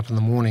waking up in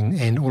the morning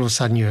and all of a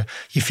sudden you're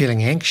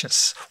feeling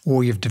anxious,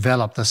 or you've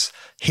developed this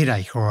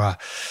headache or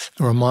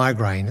a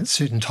migraine at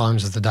certain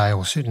times of the day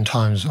or certain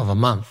times of a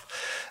month,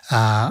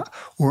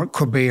 or it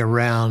could be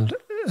around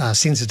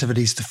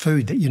sensitivities to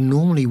food that you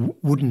normally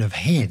wouldn't have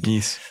had.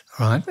 Yes.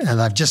 Right? And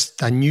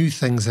they're new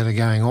things that are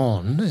going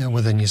on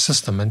within your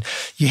system, and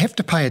you have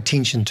to pay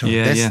attention to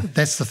it.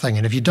 That's the thing.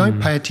 And if you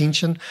don't pay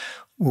attention,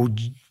 well,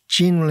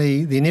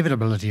 generally the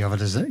inevitability of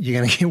it is that you're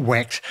going to get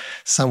whacked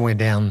somewhere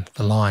down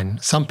the line.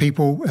 Some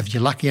people, if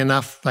you're lucky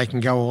enough, they can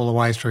go all the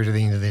way through to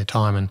the end of their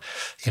time and,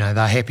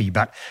 they're happy.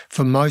 But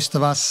for most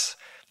of us,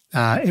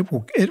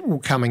 it will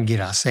come and get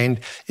us. And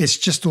it's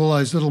just all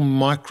those little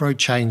micro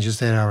changes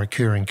that are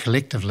occurring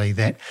collectively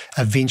that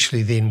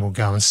eventually then will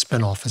go and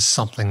spin off as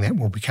something that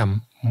will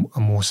become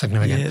more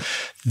significant. Yeah.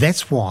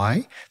 That's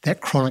why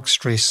that chronic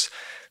stress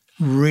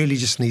really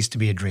just needs to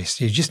be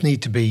addressed. You just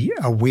need to be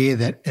aware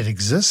that it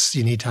exists.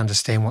 You need to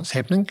understand what's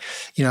happening.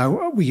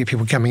 We get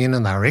people coming in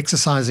and they're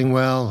exercising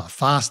well, they're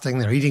fasting,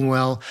 they're eating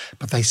well,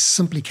 but they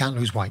simply can't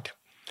lose weight.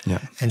 Yeah.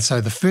 And so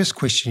the first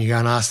question you go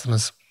and ask them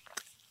is,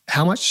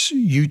 how much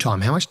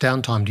time, how much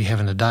downtime do you have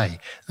in a day?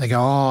 They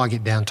go, I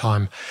get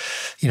downtime,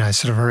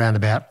 sort of around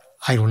about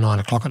 8 or 9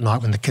 o'clock at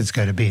night when the kids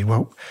go to bed.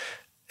 Well,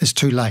 it's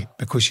too late,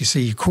 because you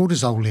see your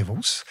cortisol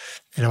levels.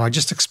 I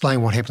just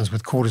explained what happens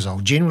with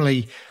cortisol.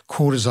 Generally,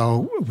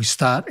 cortisol, we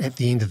start at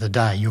the end of the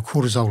day, your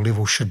cortisol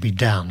level should be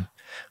down,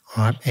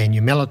 all right? And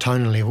your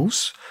melatonin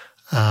levels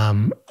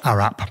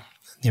are up.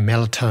 Your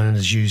melatonin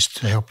is used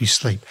to help you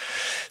sleep.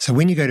 So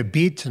when you go to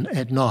bed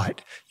at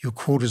night, your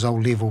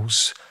cortisol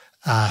levels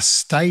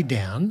stay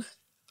down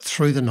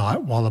through the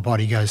night while the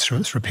body goes through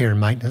its repair and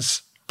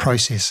maintenance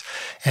process,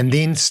 and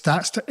then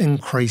starts to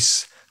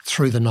increase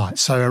through the night.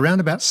 So around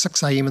about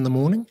 6 a.m. in the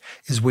morning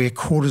is where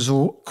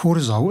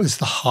cortisol is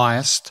the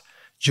highest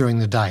during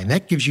the day. And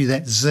that gives you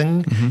that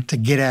zing to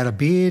get out of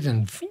bed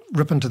and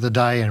rip into the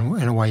day,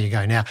 and away you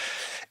go. Now,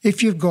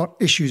 if you've got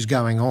issues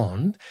going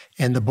on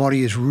and the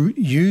body is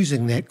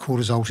using that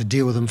cortisol to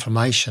deal with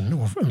inflammation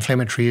or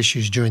inflammatory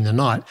issues during the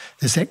night,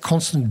 there's that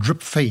constant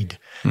drip feed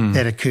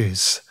that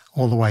occurs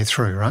all the way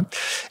through, right?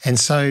 And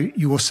so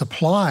your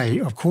supply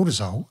of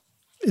cortisol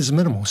is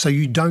minimal. So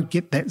you don't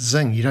get that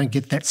zing, you don't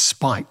get that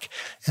spike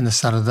in the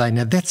start of the day.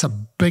 Now, that's a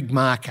big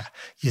marker.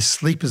 Your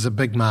sleep is a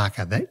big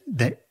marker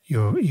that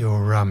your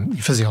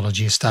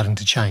physiology is starting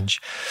to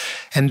change.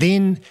 And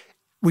then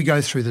we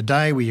go through the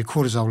day where your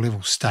cortisol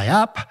levels stay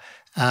up,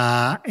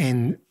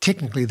 and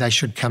technically they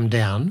should come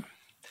down.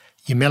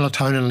 Your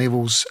melatonin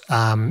levels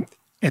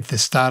at the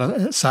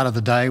start of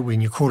the day,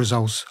 when your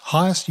cortisol's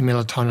highest, your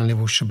melatonin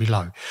levels should be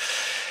low.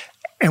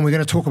 And we're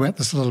going to talk about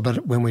this a little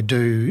bit when we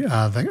do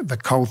the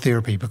cold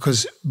therapy,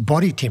 because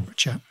body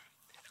temperature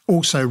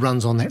also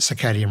runs on that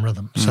circadian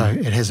rhythm. So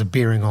it has a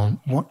bearing on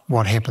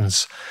what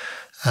happens,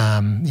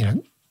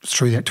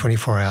 through that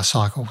 24-hour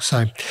cycle.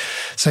 So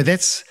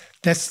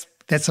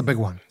that's a big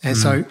one. And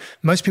so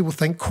most people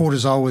think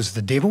cortisol is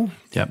the devil,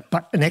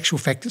 but in actual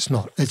fact, it's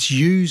not.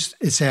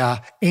 It's our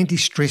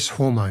anti-stress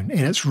hormone, and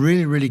it's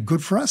really, really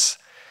good for us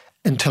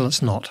until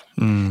it's not.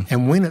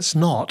 And when it's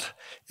not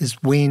is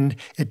when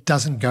it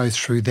doesn't go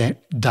through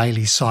that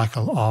daily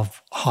cycle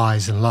of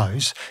highs and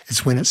lows.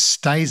 It's when it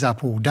stays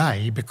up all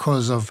day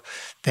because of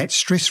that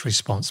stress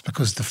response,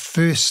 because the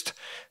first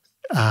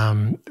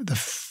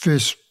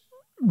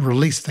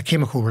release, the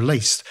chemical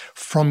release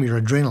from your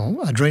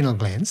adrenal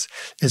glands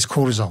is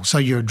cortisol. So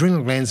your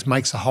adrenal glands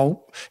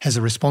has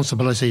a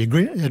responsibility.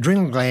 Your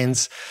adrenal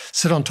glands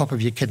sit on top of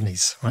your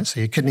kidneys, right? So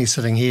your kidneys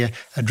sitting here,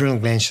 adrenal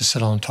glands just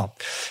sit on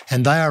top.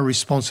 And they are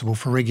responsible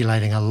for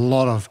regulating a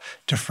lot of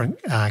different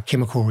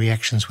chemical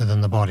reactions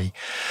within the body.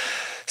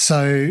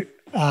 So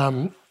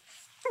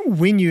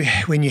when you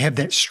have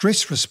that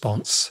stress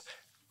response,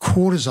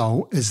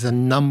 cortisol is the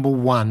number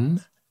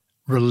one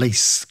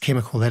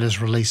chemical that is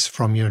released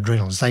from your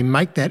adrenals. They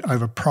make that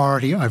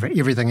priority over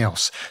everything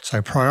else.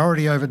 So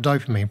priority over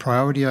dopamine,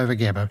 priority over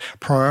GABA,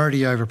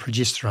 priority over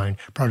progesterone,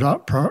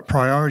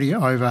 priority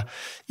over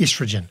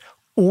estrogen.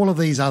 All of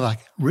these other,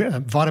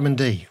 vitamin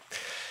D,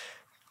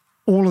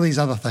 all of these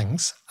other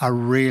things are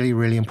really,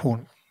 really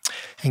important.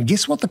 And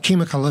guess what the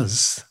chemical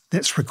is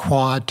that's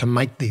required to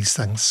make these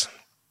things?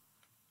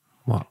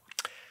 What?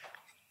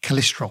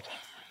 Cholesterol.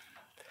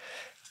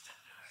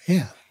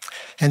 Yeah.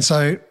 And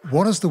so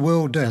what does the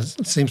world do?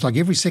 It seems like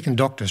every second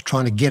doctor is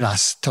trying to get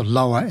us to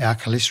lower our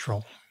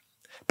cholesterol.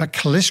 But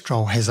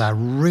cholesterol has a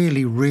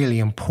really, really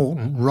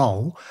important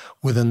role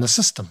within the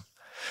system.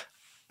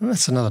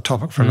 That's another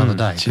topic for another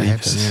day,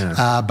 perhaps.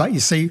 Yeah. But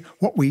you see,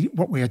 what we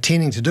are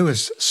tending to do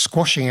is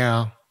squashing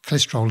our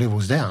cholesterol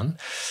levels down.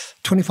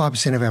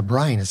 25% of our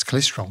brain is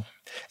cholesterol.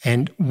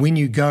 And when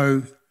you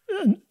go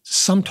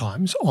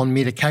sometimes on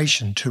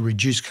medication to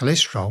reduce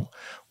cholesterol,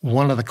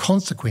 one of the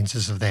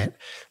consequences of that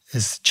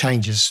is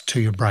changes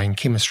to your brain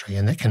chemistry,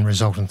 and that can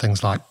result in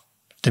things like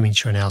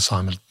dementia and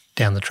Alzheimer's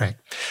down the track.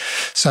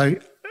 So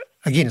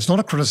again, it's not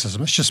a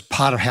criticism, it's just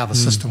part of how the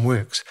system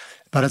works.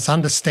 But it's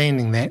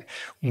understanding that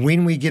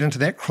when we get into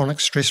that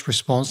chronic stress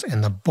response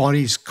and the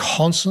body's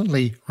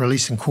constantly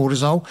releasing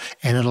cortisol,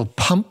 and it'll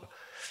pump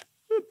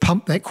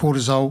that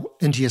cortisol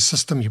into your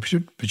system, your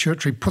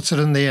pituitary puts it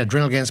in there,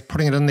 adrenal glands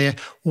putting it in there,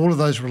 all of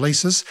those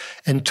releases,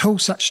 until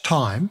such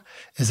time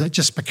as it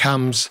just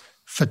becomes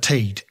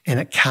fatigued and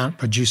it can't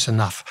produce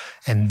enough,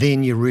 and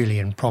then you're really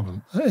in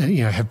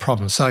have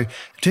problems. So in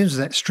terms of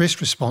that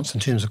stress response, in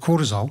terms of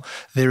cortisol,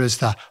 there is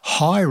the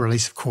high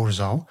release of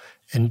cortisol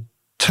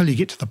until you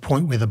get to the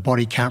point where the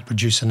body can't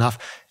produce enough,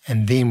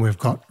 and then we've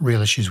got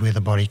real issues where the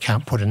body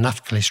can't put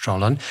enough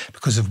cholesterol in,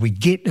 because if we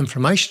get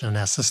inflammation in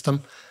our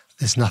system,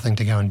 there's nothing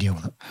to go and deal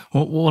with it.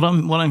 Well, what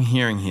I'm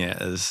hearing here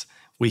is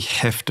we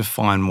have to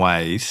find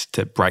ways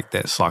to break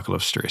that cycle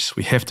of stress.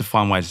 We have to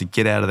find ways to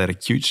get out of that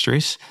acute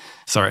stress,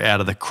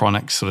 out of the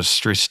chronic sort of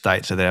stress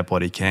state so that our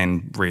body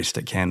can rest,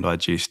 it can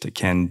digest, it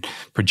can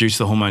produce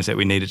the hormones that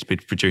we need it to be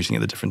producing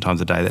at the different times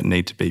of day that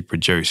need to be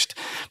produced.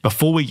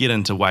 Before we get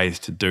into ways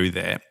to do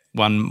that,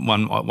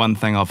 one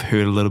thing I've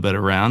heard a little bit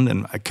around,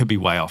 and it could be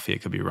way off here,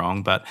 it could be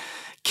wrong, but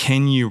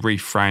can you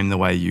reframe the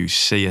way you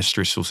see a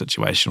stressful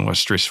situation or a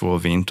stressful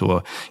event?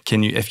 Or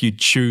can you, if you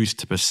choose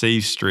to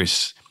perceive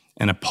stress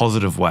in a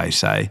positive way,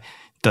 say,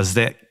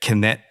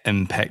 can that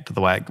impact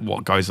the way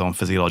what goes on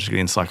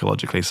physiologically and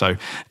psychologically? So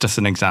just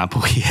an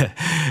example here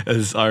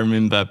is I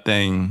remember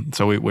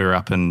we were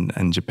up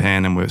in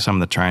Japan, and some of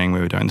the training we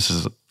were doing, this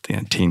is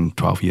 10,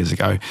 12 years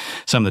ago,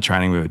 some of the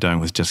training we were doing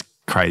was just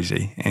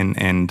crazy, and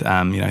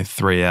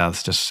 3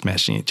 hours just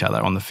smashing each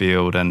other on the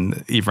field,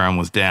 and everyone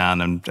was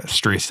down and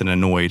stressed and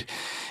annoyed.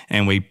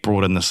 And we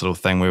brought in this little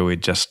thing where we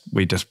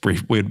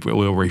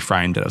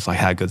reframed it. It was like,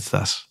 how good's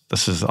this?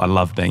 I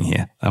love being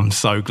here. I'm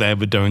so glad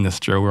we're doing this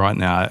drill right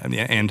now.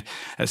 And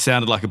it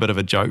sounded like a bit of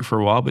a joke for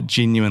a while, but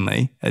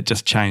genuinely, it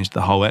just changed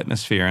the whole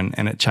atmosphere,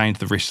 and it changed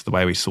the rest of the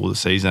way we saw the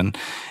season.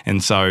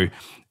 And so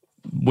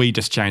we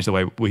just changed the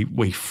way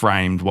we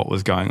framed what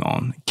was going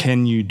on.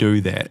 Can you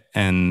do that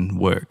in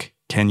work?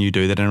 Can you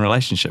do that in a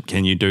relationship?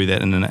 Can you do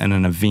that in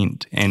an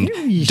event? And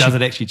does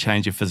it actually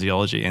change your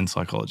physiology and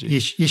psychology?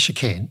 Yes, you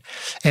can.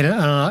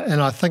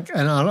 And I think,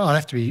 and I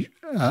have to be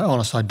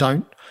honest, I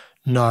don't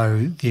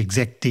know the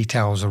exact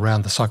details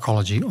around the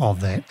psychology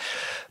of that.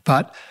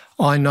 But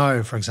I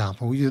know, for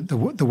example,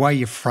 the way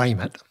you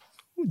frame it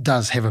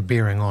does have a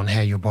bearing on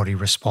how your body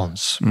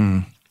responds.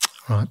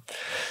 Right.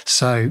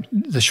 So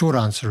the short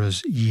answer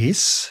is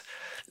yes,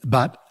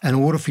 but in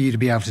order for you to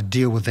be able to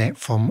deal with that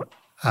from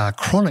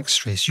chronic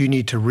stress, you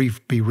need to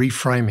be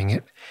reframing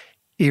it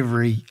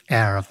every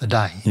hour of the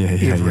day,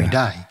 every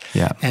day.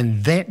 Yeah.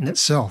 And that in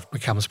itself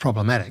becomes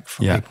problematic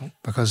for people,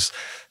 because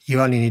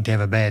you only need to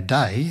have a bad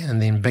day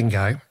and then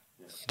bingo,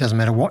 it doesn't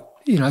matter what,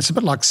 it's a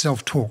bit like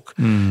self-talk.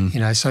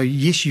 So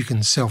yes, you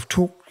can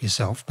self-talk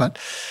yourself, but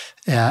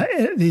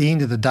at the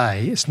end of the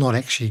day, it's not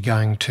actually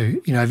going to,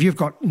 if you've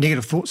got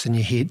negative thoughts in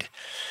your head,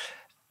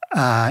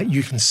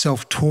 you can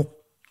self-talk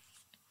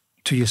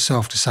to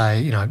yourself to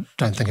say,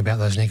 don't think about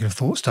those negative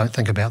thoughts, don't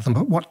think about them.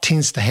 But what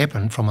tends to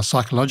happen from a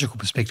psychological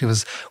perspective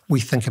is we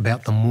think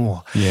about them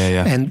more.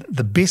 And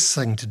the best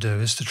thing to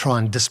do is to try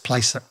and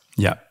displace it.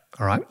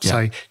 All right?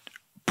 So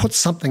put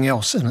something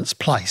else in its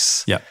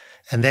place.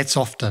 And that's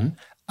often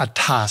a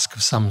task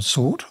of some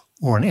sort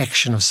or an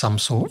action of some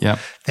sort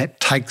that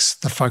takes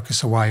the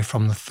focus away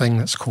from the thing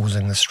that's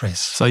causing the stress.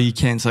 So you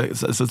can, so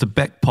it's a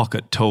back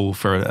pocket tool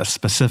for a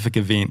specific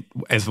event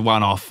as a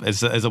one-off,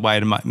 as a way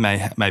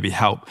to maybe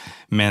help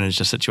manage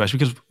the situation.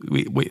 Because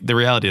the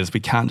reality is we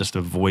can't just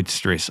avoid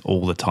stress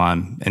all the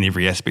time in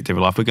every aspect of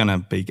our life. We're going to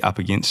be up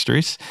against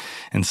stress.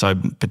 And so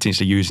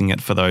potentially using it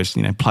for those,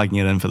 plugging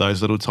it in for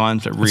those little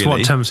times that really... It's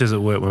what Tim says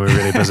at work when we're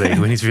really busy.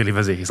 When he's really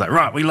busy, he's like,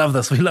 right, we love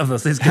this,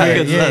 let's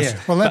go.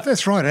 Well,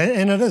 that's right.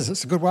 And it is.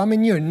 It's a good one. I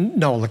mean, you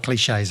know all the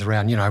cliches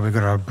around, we've got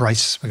to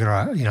embrace, we've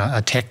got to,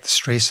 attack the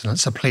stress, and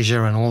it's a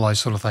pleasure and all those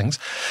sort of things,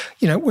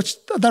 which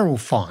they're all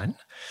fine.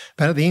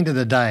 But at the end of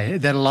the day,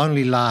 that'll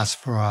only last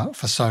for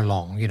so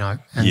long,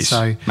 And yes,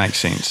 so makes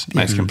sense.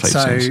 Makes complete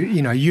sense.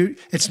 So,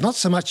 it's not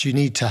so much you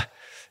need to,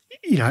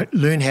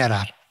 learn how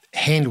to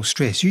handle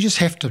stress. You just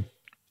have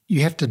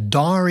to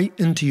diary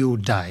into your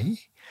day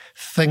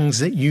things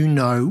that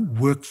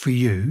work for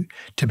you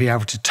to be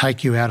able to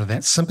take you out of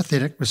that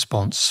sympathetic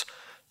response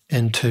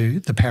into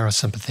the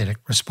parasympathetic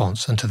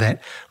response, into that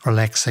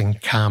relaxing,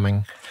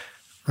 calming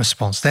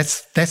response.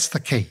 That's the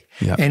key.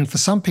 And for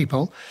some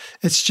people,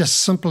 it's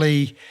just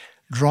simply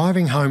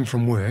driving home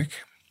from work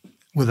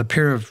with a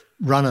pair of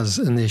runners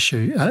in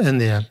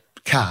their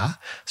car,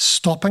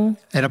 stopping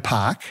at a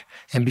park,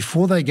 and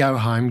before they go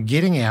home,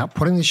 getting out,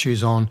 putting their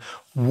shoes on,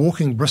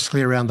 walking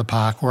briskly around the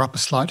park or up a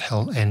slight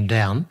hill and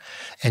down,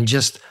 and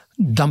just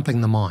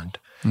dumping the mind.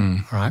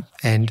 Right?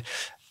 And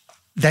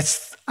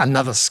that's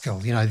another skill,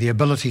 the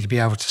ability to be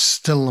able to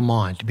still the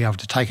mind, to be able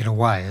to take it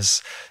away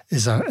is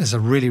a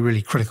really,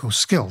 really critical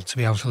skill to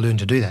be able to learn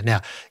to do that.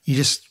 Now,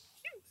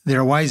 there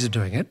are ways of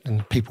doing it,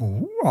 and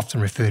people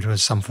often refer to it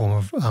as some form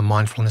of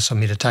mindfulness or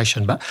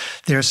meditation, but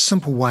there are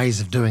simple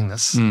ways of doing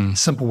this,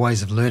 simple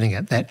ways of learning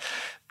it that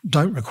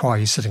don't require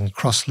you sitting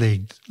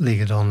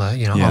cross-legged on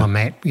the, on a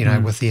mat,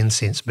 with the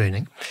incense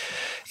burning.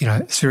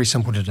 It's very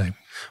simple to do.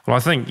 Well,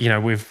 I think,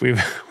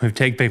 we've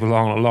tagged people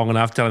long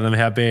enough telling them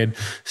how bad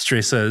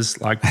stress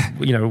is. Like,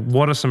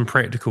 what are some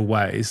practical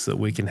ways that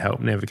we can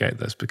help navigate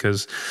this?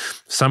 Because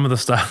some of the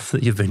stuff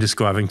that you've been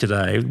describing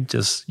today,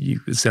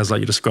 it sounds like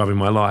you're describing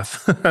my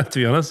life, to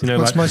be honest.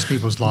 It's most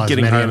people's lives.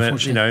 Getting home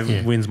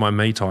at, when's my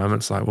me time?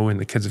 It's like, well, when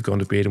the kids have gone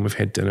to bed and we've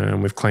had dinner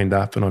and we've cleaned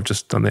up and I've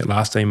just done that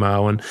last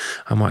email and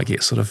I might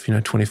get sort of,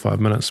 25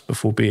 minutes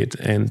before bed.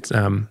 And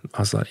I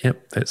was like,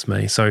 yep, that's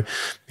me. So,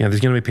 there's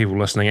going to be people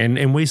listening.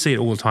 And we see it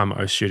all the time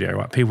at studio,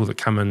 right? People that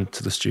come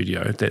into the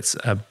studio, that's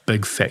a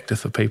big factor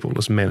for people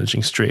is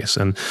managing stress.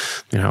 And,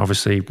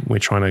 obviously we're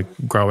trying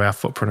to grow our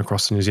footprint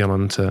across New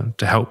Zealand to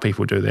help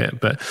people do that.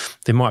 But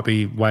there might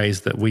be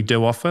ways that we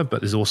do offer,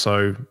 but there's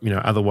also,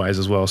 other ways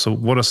as well. So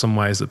what are some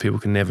ways that people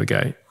can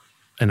navigate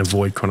and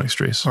avoid chronic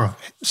stress? All right.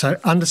 So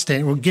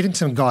we're getting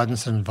some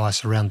guidance and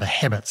advice around the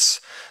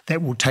habits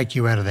that will take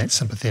you out of that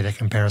sympathetic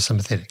and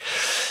parasympathetic.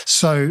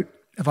 So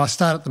if I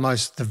start at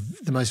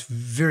the most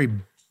very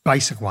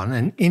basic one,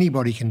 and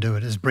anybody can do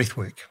it, is breath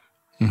work.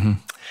 Mm-hmm.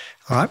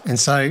 All right. And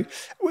so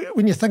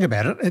when you think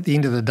about it, at the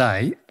end of the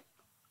day,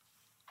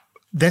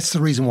 that's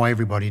the reason why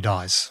everybody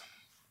dies.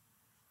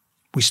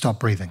 We stop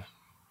breathing.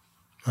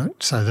 Right?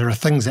 So there are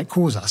things that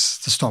cause us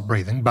to stop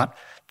breathing, but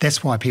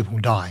that's why people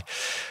die.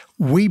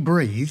 We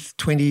breathe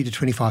 20 to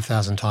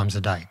 25,000 times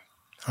a day.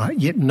 Right?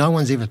 Yet no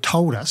one's ever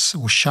told us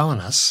or shown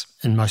us,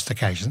 in most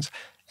occasions,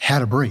 how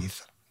to breathe.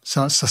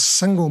 So it's the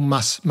single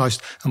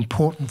most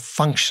important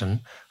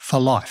function for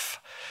life.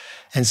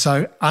 And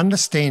so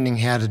understanding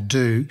how to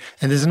do,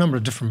 and there's a number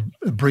of different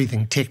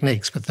breathing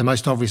techniques, but the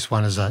most obvious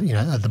one is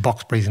the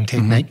box breathing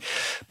technique.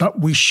 Mm-hmm.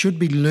 But we should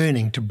be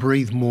learning to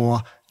breathe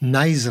more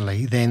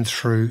nasally than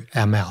through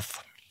our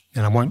mouth.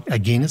 And I won't,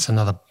 again, it's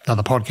another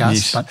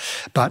podcast,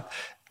 yes. but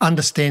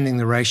understanding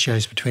the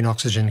ratios between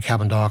oxygen and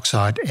carbon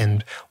dioxide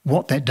and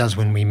what that does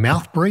when we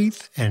mouth breathe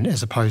and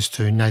as opposed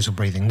to nasal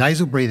breathing.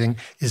 Nasal breathing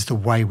is the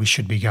way we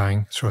should be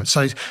going through it.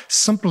 So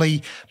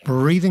simply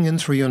breathing in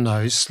through your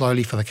nose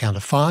slowly for the count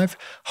of 5,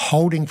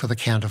 holding for the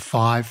count of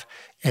 5,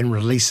 and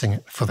releasing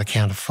it for the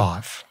count of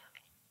 5.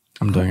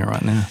 I'm doing it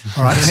right now.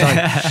 All right.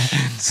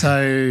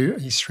 So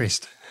you're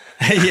stressed.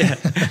 Yeah.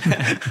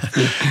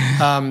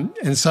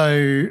 And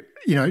so,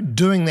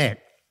 doing that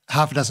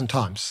half a dozen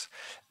times,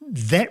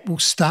 that will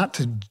start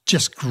to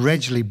just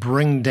gradually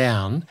bring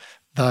down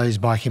those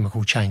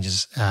biochemical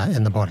changes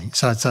in the body.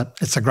 So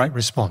it's a great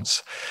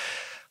response.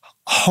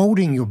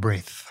 Holding your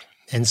breath.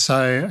 And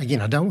so,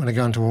 again, I don't want to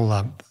go into all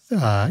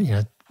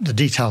the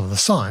detail of the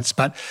science,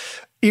 but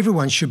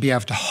everyone should be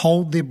able to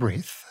hold their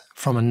breath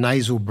from a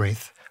nasal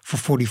breath for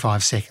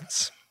 45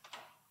 seconds.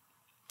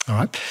 All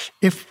right?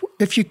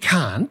 If you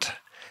can't,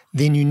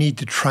 then you need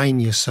to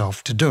train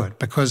yourself to do it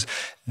because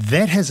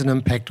that has an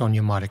impact on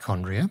your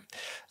mitochondria.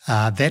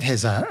 That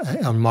has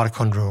on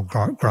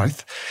mitochondrial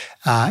growth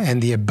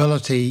and the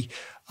ability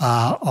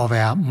of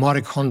our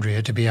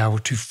mitochondria to be able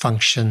to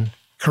function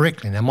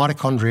correctly. Now,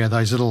 mitochondria are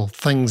those little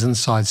things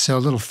inside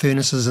cells, little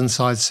furnaces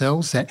inside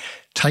cells that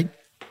take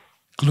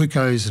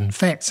glucose and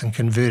fats and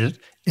convert it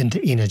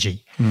into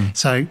energy.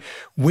 So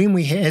when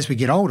as we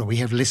get older, we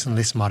have less and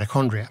less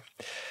mitochondria.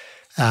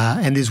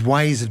 And there's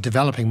ways of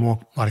developing more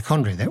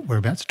mitochondria that we're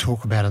about to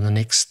talk about in the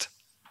next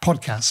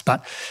podcast.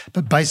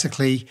 But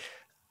basically,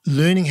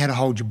 learning how to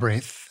hold your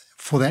breath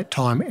for that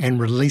time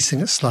and releasing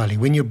it slowly.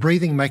 When you're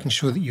breathing, making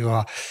sure that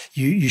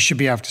you should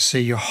be able to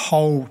see your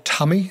whole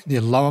tummy, the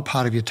lower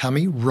part of your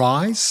tummy,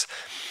 rise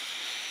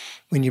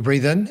when you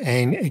breathe in,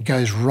 and it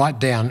goes right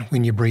down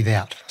when you breathe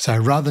out. So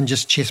rather than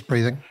just chest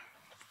breathing,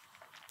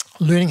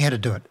 learning how to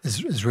do it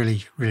is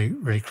really, really,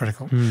 really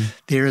critical.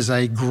 There is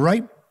a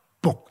great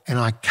book, and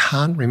I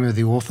can't remember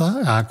the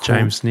author.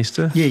 James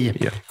Nestor?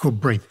 Yeah.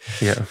 Called Breathe.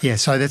 Yeah,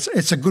 so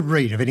it's a good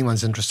read if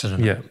anyone's interested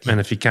in it. Yeah,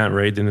 and if you can't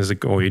read, then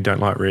or you don't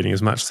like reading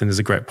as much, then there's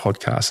a great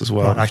podcast as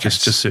well. Right, okay.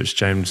 Just search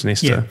James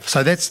Nestor. Yeah,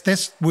 so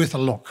that's worth a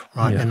look,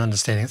 right, and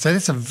understanding it. So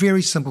that's a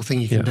very simple thing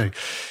you can do.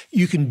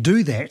 You can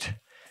do that.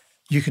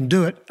 You can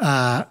do it,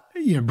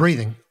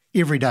 breathing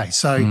every day.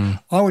 So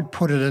I would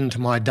put it into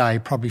my day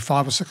probably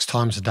 5 or 6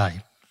 times a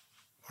day,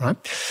 right?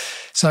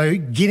 So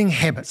getting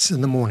habits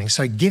in the morning.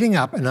 So getting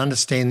up and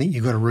understand that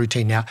you've got a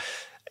routine. Now,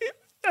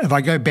 if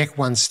I go back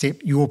one step,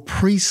 your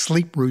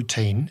pre-sleep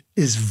routine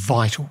is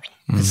vital.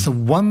 It's the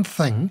one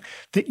thing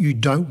that you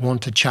don't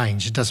want to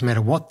change. It doesn't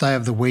matter what day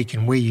of the week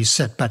and where you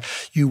sit, but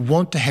you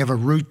want to have a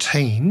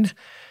routine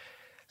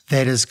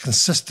that is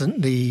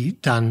consistently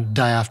done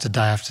day after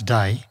day after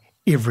day,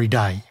 every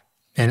day.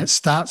 And it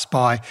starts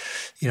by,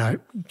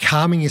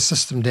 calming your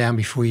system down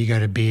before you go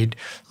to bed,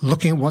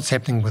 looking at what's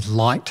happening with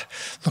light,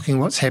 looking at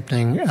what's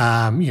happening,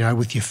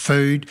 with your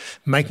food,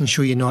 making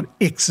sure you're not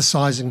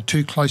exercising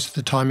too close to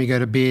the time you go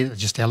to bed. It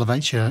just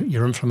elevates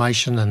your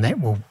inflammation, and that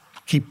will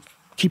keep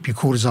your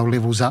cortisol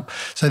levels up.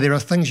 So there are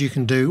things you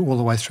can do all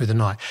the way through the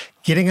night.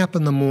 Getting up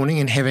in the morning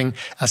and having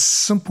a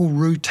simple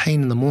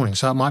routine in the morning.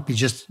 So it might be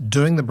just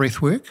doing the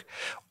breath work,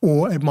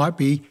 or it might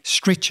be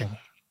stretching,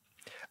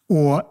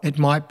 or it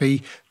might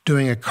be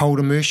doing a cold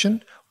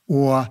immersion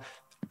or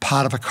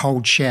part of a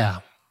cold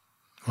shower,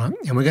 right?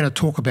 And we're going to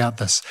talk about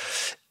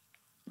this.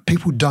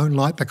 People don't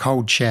like the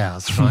cold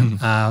showers,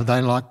 right?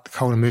 They like the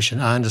cold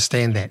immersion. I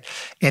understand that.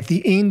 At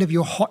the end of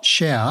your hot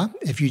shower,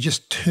 if you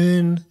just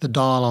turn the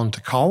dial on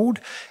to cold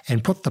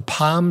and put the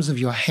palms of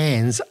your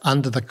hands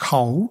under the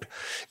cold,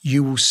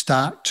 you will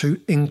start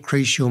to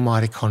increase your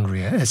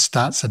mitochondria. It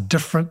starts a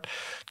different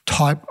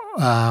type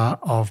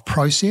of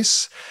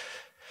process.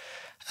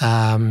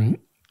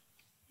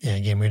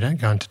 Again, we don't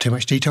go into too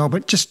much detail,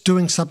 but just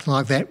doing something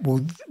like that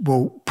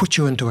will put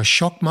you into a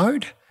shock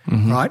mode,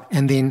 right?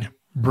 And then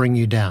bring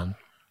you down.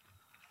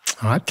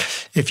 All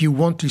right. If you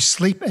want to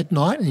sleep at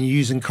night and you're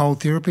using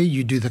cold therapy,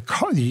 you do the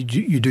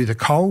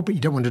cold, but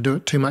you don't want to do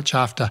it too much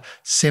after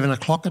 7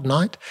 o'clock at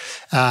night.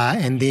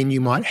 And then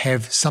you might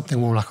have something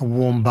more like a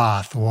warm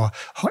bath or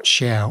hot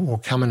shower, or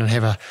come in and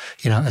have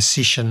a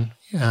session,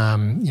 in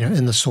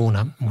the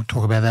sauna. We'll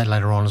talk about that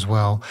later on as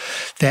well.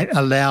 That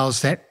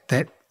allows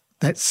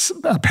that's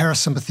a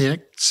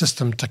parasympathetic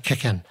system to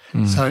kick in.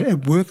 So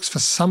it works for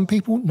some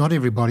people, not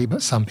everybody,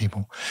 but some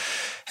people.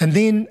 And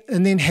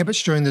then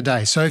habits during the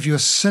day. So if you're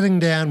sitting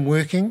down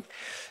working,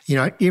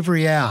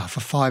 every hour for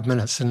 5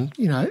 minutes, and,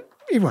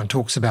 everyone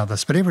talks about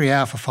this, but every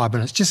hour for 5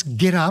 minutes, just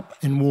get up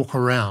and walk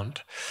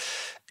around.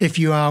 If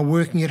you are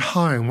working at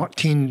home, what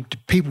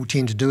people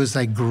tend to do is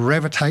they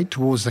gravitate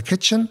towards the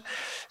kitchen,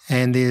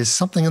 and there's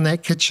something in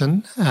that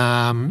kitchen,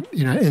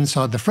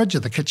 inside the fridge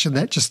of the kitchen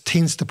that just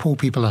tends to pull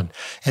people in.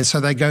 And so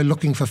they go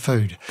looking for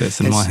food.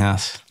 That's in my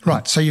house.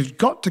 Right. So you've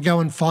got to go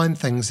and find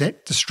things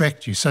that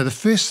distract you. So the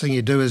first thing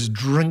you do is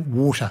drink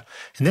water.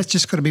 And that's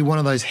just got to be one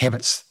of those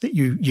habits that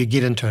you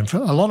get into. And for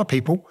a lot of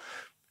people,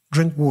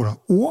 drink water.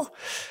 Or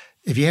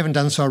if you haven't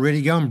done so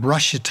already, go and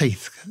brush your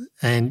teeth.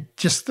 And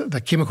just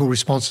the chemical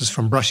responses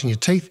from brushing your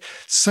teeth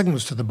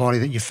signals to the body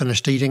that you've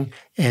finished eating,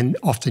 and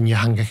often your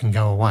hunger can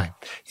go away.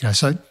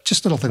 So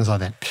just little things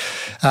like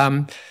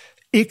that.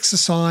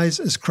 Exercise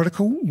is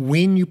critical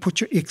when you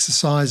put your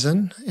exercise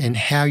in and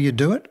how you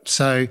do it.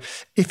 So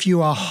if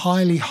you are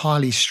highly,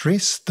 highly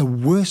stressed, the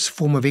worst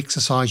form of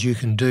exercise you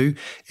can do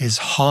is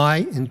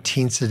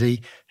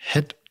high-intensity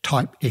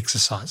HIIT-type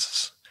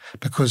exercises,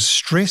 because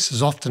stress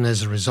is often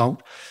as a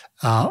result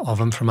of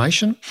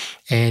inflammation,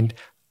 and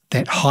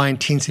that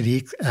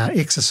high-intensity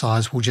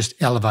exercise will just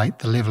elevate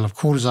the level of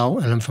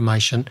cortisol and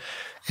inflammation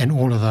and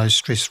all of those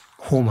stress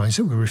hormones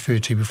that we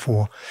referred to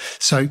before.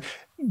 So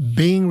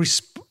being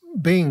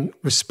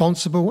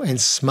responsible and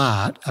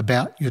smart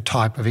about your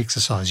type of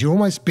exercise. You're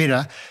almost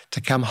better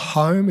to come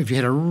home if you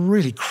had a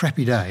really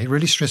crappy day, a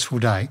really stressful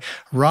day,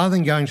 rather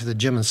than going to the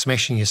gym and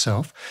smashing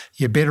yourself.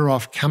 You're better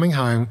off coming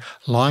home,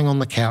 lying on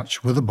the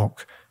couch with a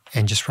book,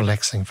 and just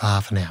relaxing for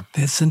half an hour.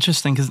 That's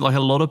interesting, because a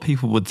lot of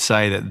people would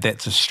say that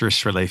that's a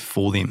stress relief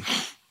for them,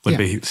 would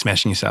be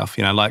smashing yourself.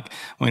 We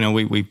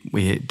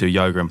do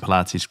yoga and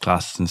Pilates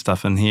classes and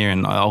stuff in here,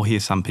 and I'll hear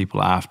some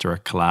people after a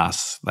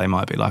class, they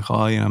might be like,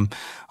 I'm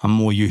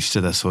more used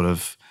to the sort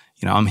of,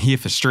 I'm here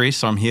for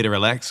stress, or I'm here to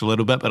relax a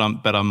little bit,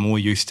 but I'm more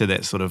used to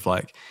that sort of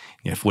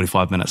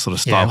 45-minute sort of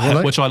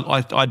style, which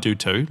I do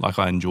too.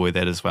 I enjoy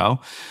that as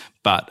well.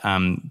 But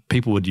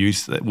people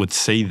would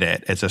see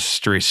that as a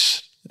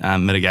stress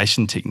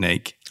mitigation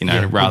technique,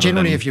 rather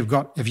generally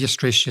than, if you're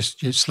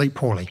stressed, you sleep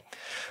poorly,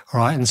 all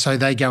right, and so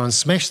they go and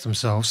smash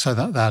themselves so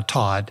that they're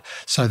tired,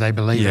 so they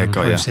believe it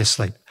improves their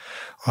sleep.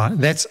 All right,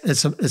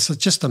 it's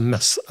just a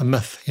myth,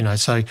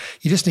 So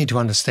you just need to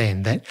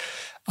understand that.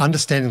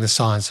 Understanding the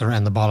science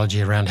around the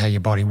biology around how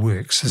your body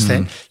works is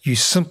that you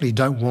simply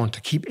don't want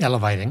to keep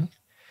elevating.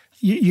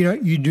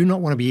 You do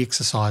not want to be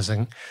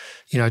exercising,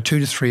 2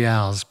 to 3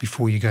 hours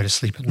before you go to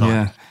sleep at night.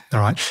 Yeah. All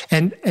right.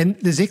 And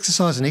there's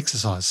exercise and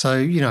exercise.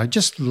 So,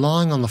 just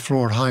lying on the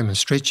floor at home and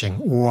stretching,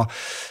 or,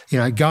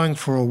 going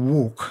for a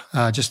walk,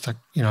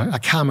 a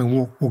calming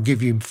walk will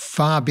give you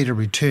far better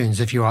returns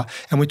if you are.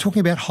 And we're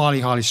talking about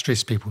highly, highly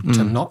stressed people,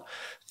 Tim, not,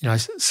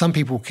 some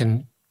people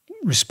can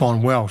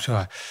respond well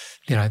to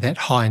that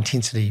high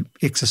intensity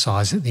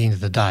exercise at the end of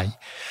the day.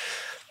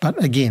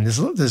 But again, there's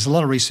a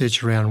lot of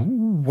research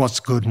around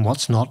what's good and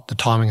what's not, the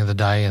timing of the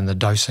day and the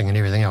dosing and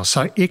everything else.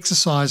 So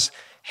exercise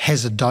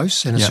has a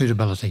dose and a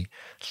suitability.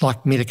 It's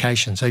like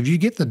medication. So if you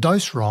get the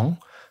dose wrong,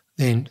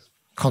 then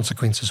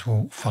consequences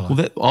will follow.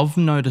 Well, I've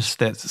noticed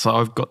that. So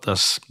I've got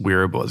this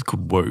wearable. It's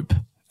called Whoop.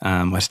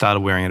 I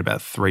started wearing it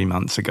about 3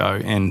 months ago,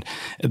 and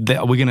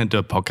we're going to do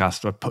a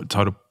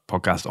total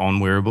podcast on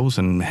wearables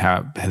and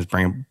how it has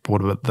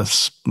brought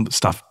this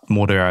stuff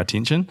more to our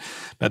attention.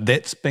 But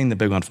that's been the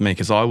big one for me,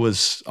 because I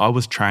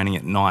was training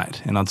at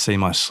night, and I'd see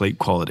my sleep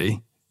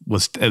quality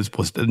was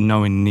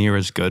nowhere near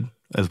as good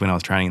as when I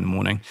was training in the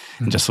morning,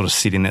 and just sort of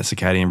setting that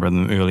circadian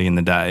rhythm early in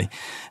the day.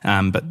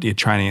 But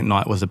training at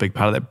night was a big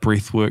part of that.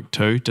 Breath work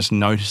too, just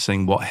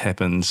noticing what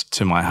happens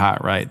to my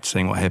heart rate,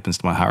 seeing what happens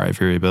to my heart rate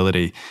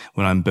variability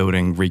when I'm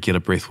building regular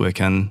breath work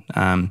in,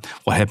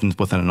 what happens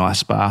within an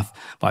ice bath.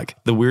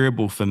 The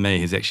wearable for me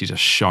has actually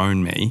just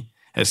shown me,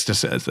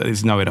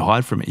 there's nowhere to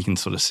hide from it. You can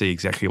sort of see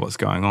exactly what's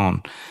going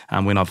on.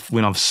 When I've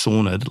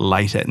saunaed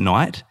late at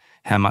night,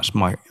 how much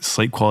my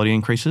sleep quality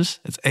increases.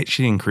 It's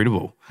actually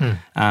incredible.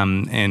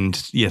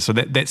 So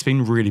that's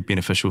been really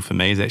beneficial for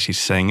me, is actually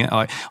seeing it.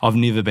 I've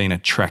never been a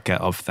tracker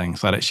of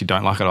things. I actually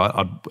don't like it.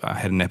 I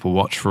had an Apple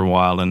Watch for a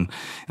while, and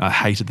I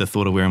hated the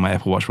thought of wearing my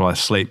Apple Watch while I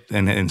sleep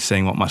and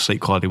seeing what my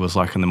sleep quality was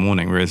like in the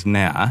morning. Whereas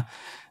now,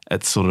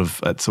 it's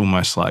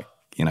almost like,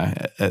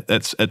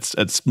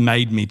 it's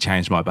made me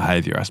change my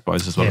behaviour, I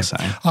suppose, is what I'm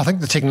saying. I think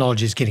the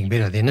technology is getting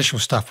better. The initial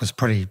stuff was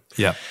pretty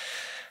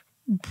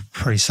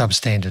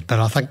substandard, but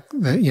I think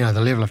the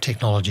level of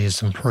technology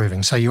is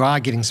improving. So you are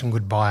getting some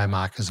good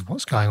biomarkers of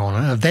what's going on.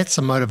 And if that's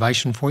a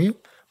motivation for you,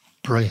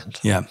 brilliant.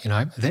 Yeah.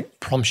 That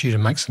prompts you to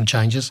make some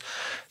changes,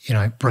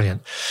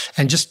 brilliant.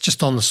 And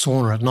just on the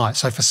sauna at night.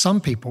 So for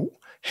some people,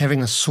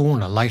 having a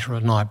sauna later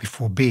at night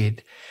before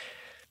bed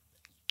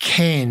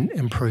can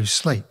improve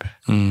sleep.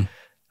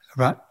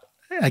 But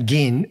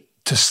again,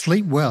 to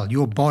sleep well,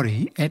 your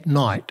body at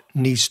night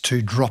needs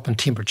to drop in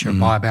temperature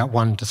by about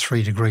 1 to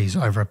 3 degrees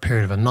over a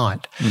period of a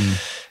night.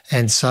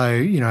 And so,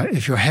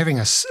 if you're having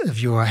a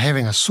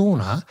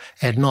sauna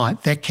at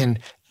night, that can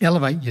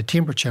elevate your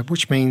temperature,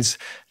 which means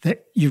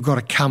that you've got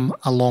to come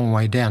a long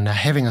way down. Now,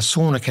 having a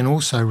sauna can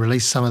also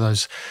release some of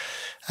those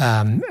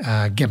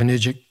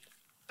GABAergic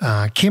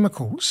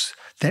chemicals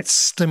that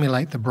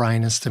stimulate the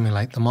brain and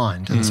stimulate the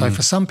mind. And so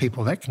for some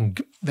people that can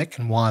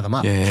wire them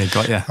up. Yeah,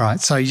 got you. Right.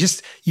 So you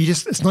just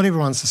it's not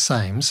everyone's the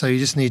same. So you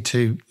just need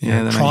to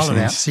trial it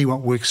out, see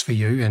what works for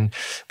you, and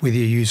whether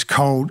you use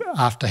cold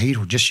after heat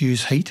or just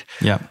use heat.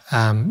 Yeah.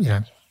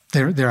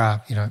 There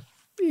are,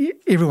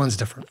 everyone's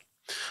different.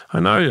 I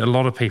know a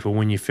lot of people,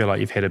 when you feel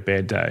like you've had a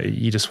bad day,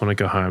 you just want to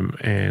go home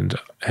and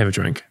have a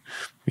drink.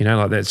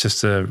 That's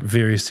just a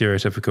very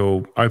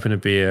stereotypical open a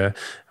beer,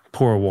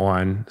 pour a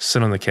wine,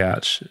 sit on the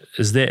couch.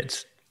 Is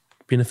that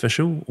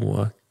beneficial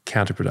or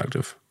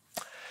counterproductive?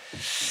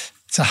 It's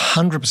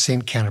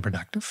 100%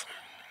 counterproductive.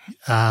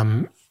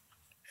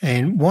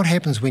 And what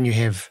happens when you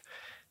have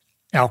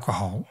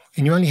alcohol,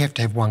 and you only have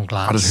to have one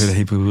glass? I just heard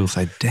people will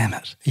say, damn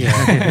it. Yeah,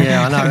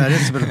 I know. It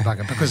is a bit of a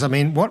bugger because,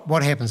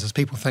 what happens is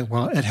people think,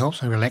 well, it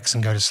helps me relax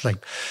and go to sleep.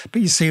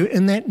 But you see,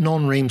 in that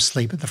non-REM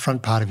sleep, at the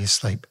front part of your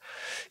sleep,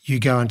 you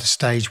go into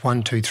stage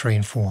 1, 2, 3,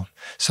 and 4.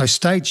 So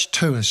stage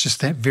 2 is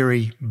just that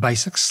very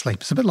basic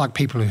sleep. It's a bit like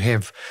people who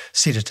have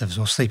sedatives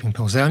or sleeping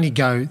pills. They only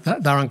go,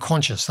 they're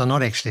unconscious. They're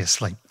not actually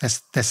asleep.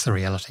 That's the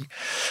reality.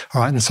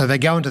 All right, and so they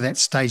go into that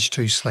stage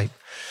 2 sleep.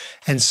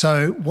 And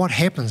so what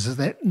happens is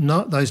that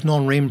those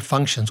non-REM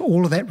functions,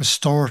 all of that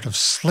restorative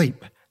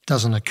sleep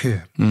doesn't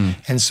occur.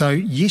 And so,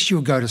 yes,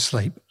 you'll go to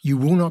sleep. You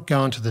will not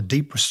go into the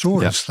deep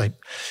restorative sleep.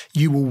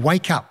 You will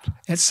wake up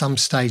at some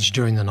stage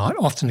during the night,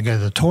 often to go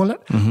to the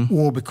toilet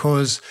or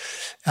because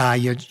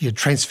you're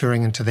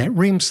transferring into that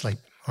REM sleep,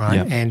 right?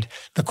 Yep. And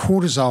the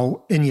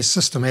cortisol in your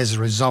system as a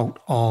result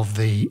of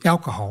the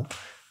alcohol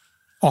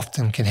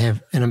often can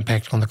have an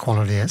impact on the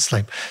quality of that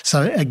sleep.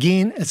 So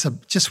again, it's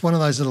just one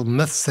of those little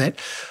myths that,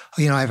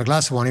 I have a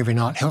glass of wine every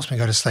night, helps me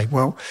go to sleep.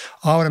 Well,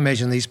 I would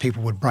imagine these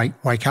people would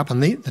wake up,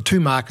 and the two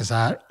markers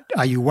are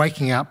you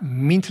waking up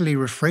mentally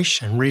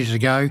refreshed and ready to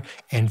go,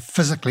 and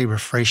physically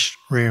refreshed,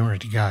 ready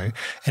to go?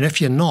 And if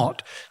you're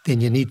not,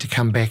 then you need to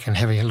come back and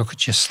have a look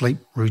at your sleep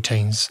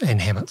routines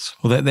and habits.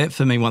 Well, that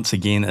for me, once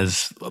again,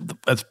 it's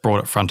brought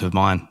at front of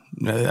mind.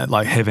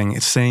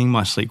 Seeing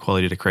my sleep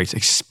quality decrease,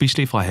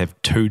 especially if I have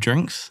 2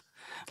 drinks.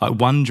 Like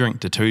 1 drink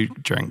to 2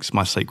 drinks,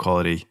 my sleep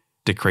quality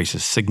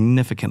decreases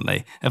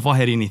significantly. If I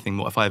have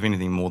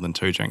anything more than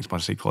 2 drinks, my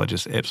sleep quality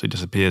just absolutely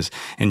disappears.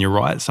 And you're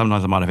right,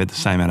 sometimes I might have had the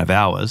same amount of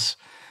hours,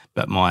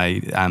 but my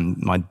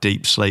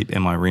deep sleep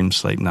and my REM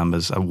sleep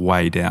numbers are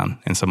way down.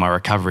 And so my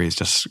recovery is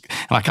just,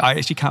 I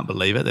actually can't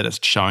believe it that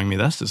it's showing me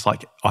this. It's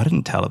like, I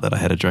didn't tell it that I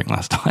had a drink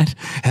last night.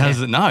 How does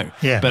it know?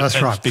 Yeah, but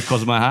that's right.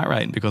 Because of my heart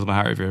rate and because of my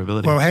heart rate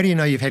variability. Well, how do you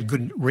know you've had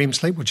good REM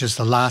sleep, which is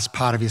the last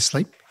part of your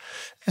sleep?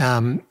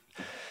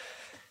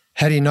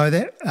 How do you know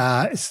that?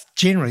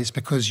 It's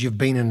because you've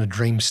been in a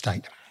dream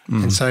state.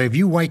 And so if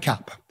you wake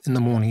up in the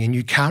morning and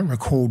you can't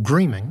recall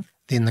dreaming,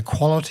 then the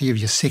quality of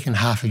your second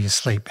half of your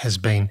sleep has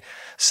been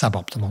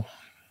suboptimal.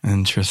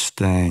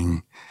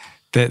 Interesting.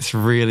 That's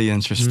really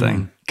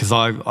interesting. Because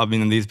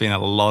there's been a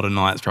lot of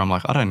nights where I'm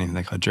like, I don't even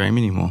think I dream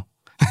anymore.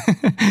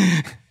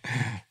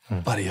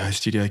 Bloody O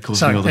Studio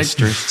causing me all this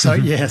stress. So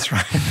yeah, that's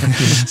right.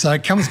 So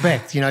it comes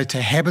back,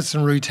 to habits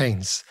and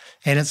routines,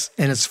 and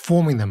it's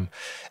forming them.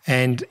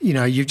 And,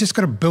 you've just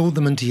got to build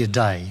them into your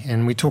day.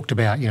 And we talked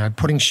about,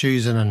 putting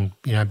shoes in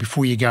and,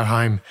 before you go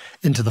home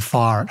into the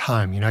fire at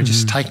home,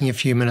 just taking a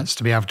few minutes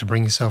to be able to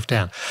bring yourself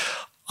down.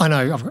 I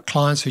know I've got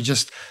clients who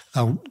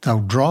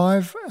they'll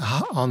drive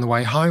on the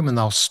way home and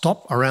they'll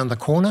stop around the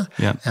corner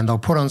and they'll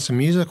put on some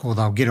music or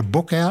they'll get a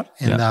book out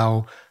and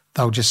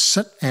they'll just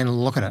sit and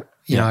look at it,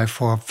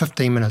 for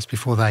 15 minutes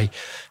before they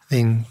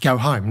then go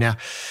home. Now,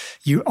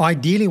 you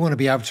ideally want to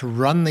be able to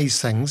run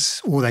these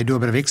things, or they do a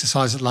bit of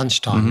exercise at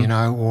lunchtime,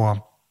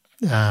 or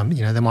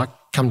they might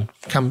come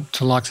to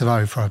the likes of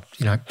O for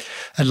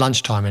at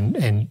lunchtime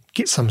and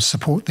get some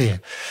support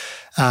there.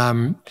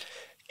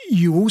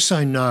 You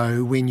also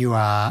know when you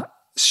are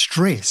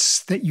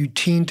stressed that you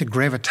tend to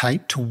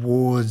gravitate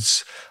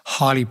towards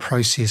highly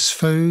processed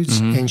foods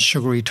and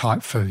sugary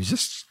type foods.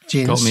 It's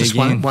just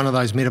one of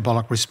those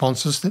metabolic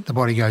responses that the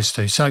body goes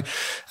to. So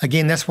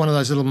again, that's one of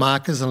those little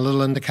markers and a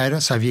little indicator.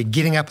 So if you're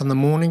getting up in the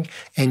morning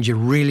and you're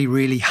really,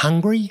 really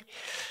hungry,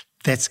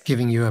 that's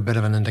giving you a bit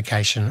of an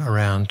indication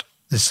around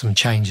there's some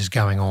changes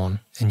going on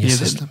in your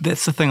system.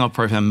 That's the thing I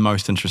probably found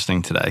most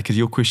interesting today, because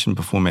your question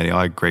before, Maddie,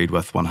 I agreed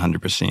with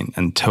 100%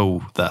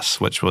 until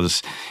this, which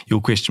was, your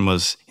question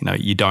was,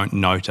 you don't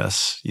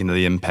notice,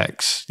 the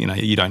impacts,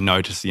 you don't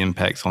notice the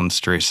impacts on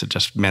stress. It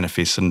just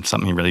manifests in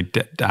something really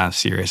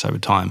serious over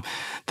time.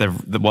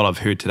 What I've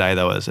heard today,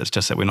 though, is it's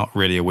just that we're not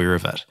really aware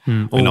of it.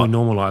 We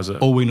normalise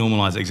it. Or we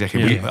normalise it,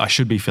 exactly. Yeah. I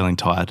should be feeling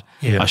tired.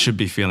 Yeah. I should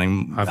be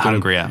feeling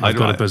hungrier. I've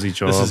got a busy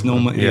job. This is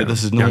normal.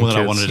 This is normal that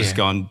I want to kids. just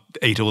go and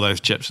eat all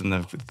those chips in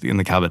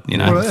the cupboard.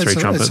 Well, Three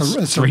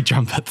trumpets. Three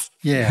trumpets.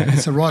 Yeah,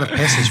 it's a rite of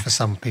passage for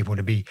some people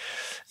to be,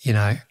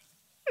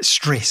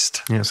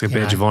 stressed. Yeah, it's like a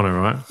badge of honour,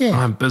 right? Yeah.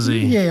 I'm busy.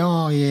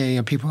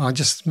 Yeah. People, it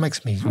just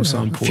makes me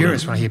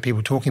furious when I hear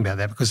people talking about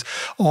that, because,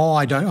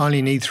 I don't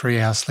only need 3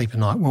 hours sleep a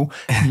night. Well,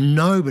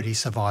 nobody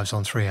survives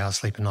on 3 hours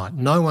sleep a night.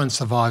 No one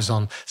survives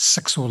on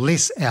 6 or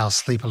less hours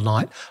sleep a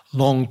night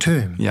long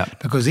term. Yeah.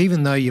 Because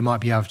even though you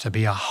might be able to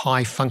be a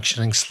high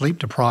functioning, sleep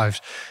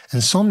deprived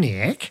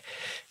insomniac,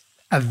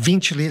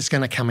 eventually it's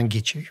going to come and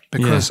get you,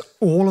 because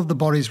all of the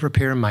body's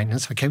repair and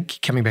maintenance, for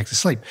coming back to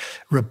sleep,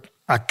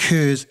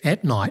 occurs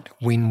at night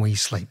when we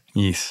sleep.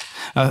 Yes.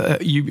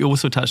 You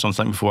also touched on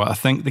something before. I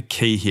think the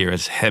key here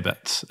is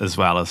habits as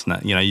well, isn't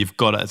it? You've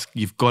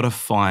got to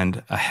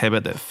find a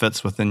habit that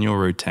fits within your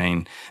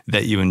routine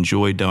that you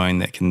enjoy doing,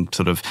 that can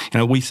sort of,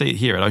 we see it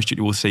here at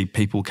Ocean. We'll see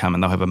people come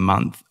and they'll have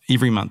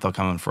every month they'll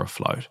come in for a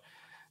float.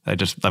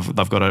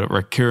 They've got a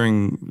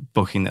recurring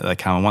booking that they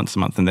come on once a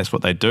month, and that's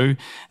what they do.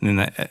 And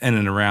then in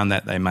and around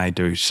that, they may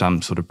do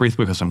some sort of breath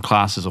work or some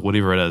classes or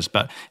whatever it is.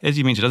 But as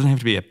you mentioned, it doesn't have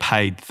to be a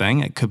paid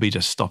thing. It could be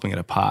just stopping at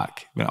a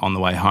park on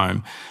the way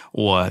home,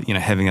 or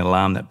having an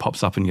alarm that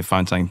pops up in your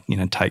phone saying,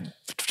 take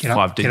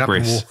 5 deep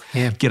breaths,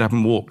 get up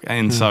and walk.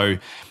 And so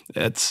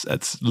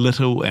it's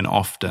little and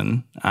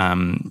often.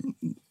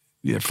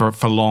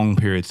 For long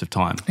periods of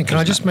time. And can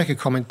I just make a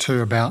comment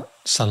too about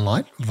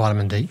sunlight,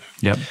 vitamin D?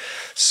 Yep.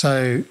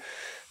 So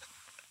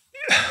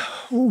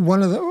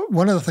one of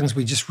the things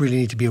we just really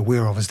need to be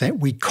aware of is that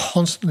we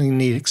constantly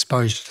need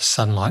exposure to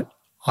sunlight,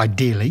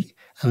 ideally,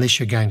 unless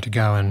you're going to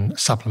go and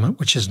supplement,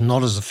 which is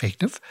not as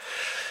effective.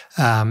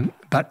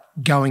 But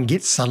go and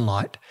get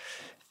sunlight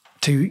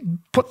to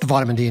put the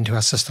vitamin D into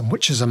our system,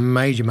 which is a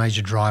major,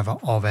 major driver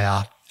of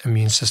our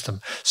immune system.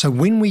 So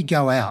when we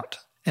go out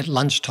at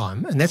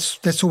lunchtime, and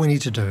that's all we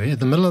need to do, in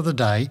the middle of the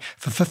day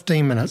for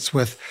 15 minutes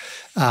with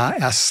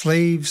our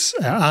sleeves,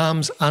 our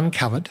arms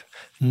uncovered,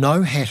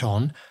 no hat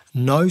on,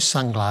 no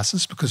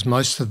sunglasses, because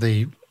most of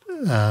the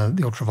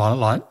ultraviolet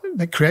light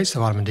that creates the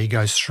vitamin D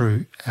goes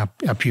through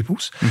our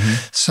pupils.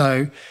 Mm-hmm.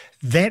 So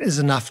that is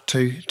enough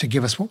to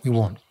give us what we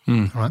want,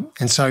 right?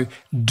 And so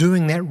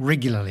doing that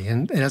regularly,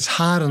 and it's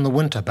hard in the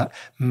winter, but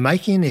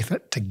making an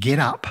effort to get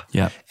up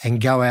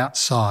and go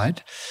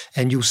outside,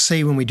 and you'll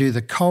see when we do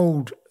the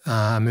cold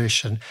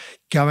immersion,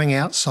 going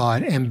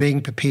outside and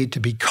being prepared to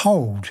be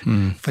cold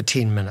for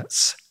 10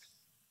 minutes,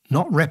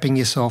 not wrapping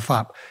yourself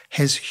up,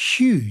 has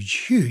huge,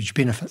 huge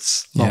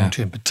benefits long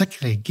term,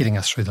 particularly getting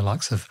us through the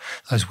likes of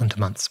those winter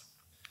months.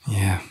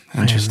 Yeah,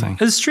 interesting.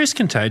 Is stress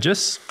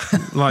contagious?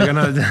 Like, I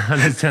know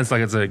it sounds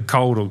like it's a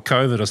cold or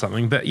COVID or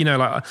something, but,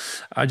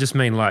 I just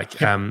mean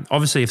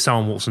obviously if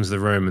someone walks into the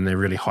room and they're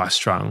really high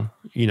strung,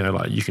 you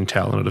can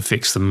tell and it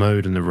affects the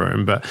mood in the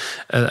room, but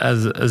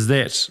is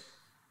that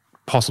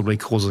possibly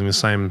causing the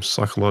same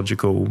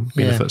psychological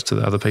benefits to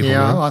the other people?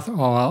 Yeah, I don't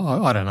know.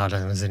 I don't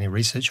think there's any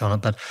research on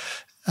it, but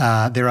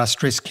there are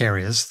stress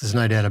carriers. There's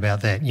no doubt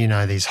about that.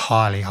 These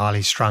highly,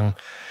 highly strung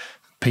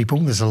people.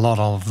 There's a lot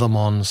of them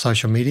on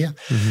social media.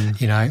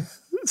 Mm-hmm.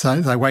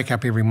 So they wake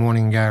up every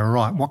morning and go,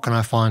 right, what can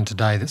I find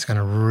today that's going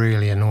to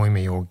really annoy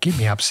me or get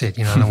me upset?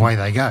 And away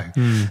they go.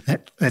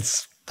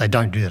 They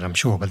don't do that, I'm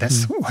sure, but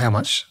that's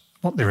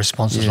what their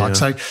response is like.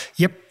 So,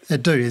 yep, they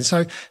do. And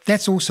so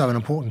that's also an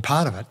important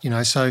part of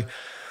it. So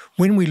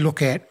when we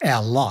look at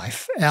our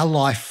life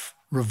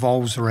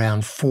revolves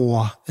around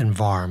 4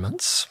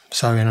 environments.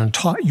 So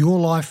your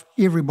life,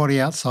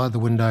 everybody outside the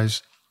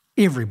windows,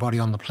 everybody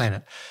on the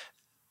planet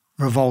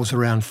revolves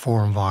around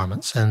 4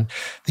 environments. And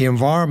the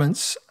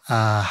environments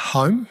are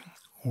home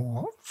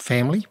or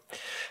family,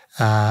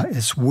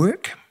 it's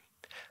work,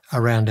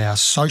 around our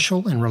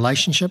social and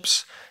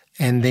relationships,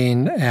 and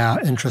then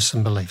our interests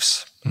and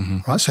beliefs. Mm-hmm.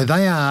 Right? So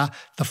they are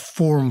the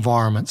 4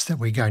 environments that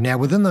we go. Now,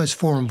 within those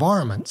 4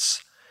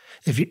 environments,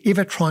 if you're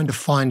ever trying to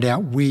find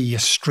out where your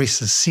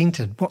stress is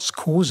centred, what's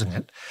causing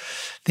it,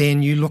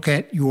 then you look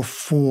at your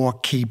 4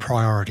 key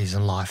priorities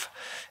in life.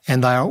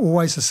 And they are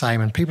always the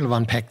same, and people have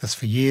unpacked this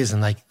for years,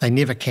 and they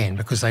never can,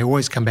 because they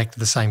always come back to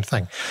the same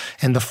thing.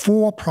 And the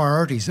 4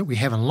 priorities that we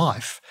have in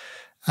life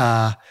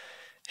are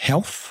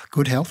health,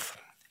 good health,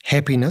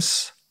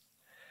 happiness,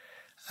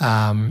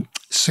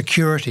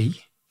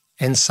 security,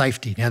 and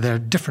safety. Now, there are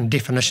different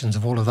definitions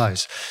of all of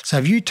those. So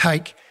if you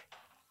take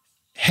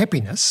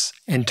happiness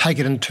and take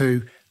it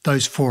into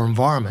those 4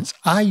 environments,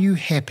 are you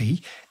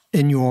happy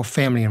in your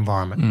family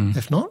environment?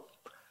 If not,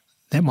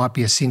 that might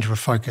be a centre of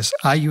focus.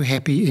 Are you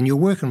happy in your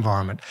work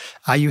environment?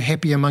 Are you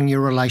happy among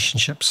your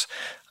relationships?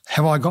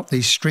 Have I got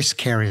these stress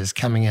carriers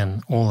coming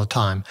in all the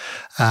time?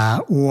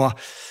 Or,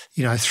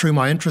 through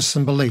my interests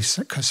and beliefs,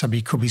 it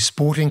could be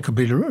sporting, could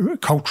be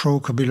cultural,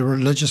 could be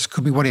religious,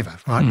 could be whatever,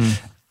 right?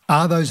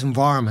 Are those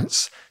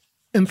environments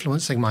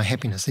influencing my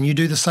happiness? And you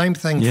do the same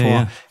thing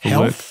for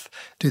health,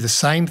 do the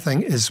same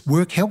thing is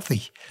work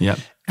healthy. Yep.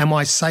 Am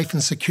I safe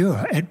and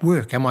secure at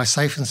work? Am I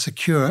safe and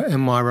secure in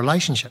my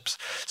relationships?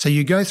 So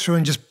you go through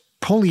and just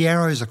pull the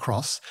arrows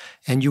across,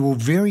 and you will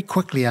very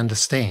quickly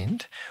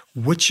understand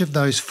which of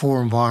those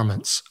 4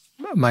 environments,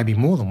 maybe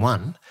more than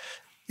one,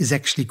 is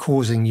actually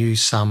causing you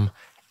some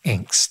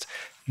angst.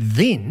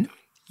 Then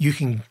you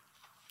can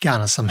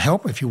garner some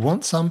help if you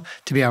want some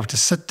to be able to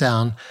sit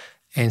down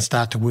and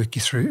start to work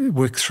through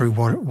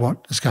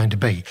what is going to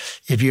be.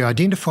 If you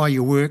identify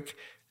your work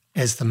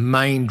as the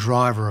main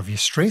driver of your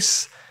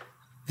stress,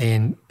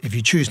 then if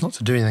you choose not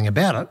to do anything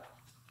about it,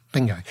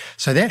 bingo.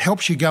 So that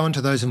helps you go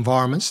into those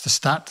environments to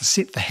start to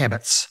set the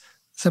habits.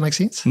 Does that make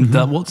sense?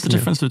 What's the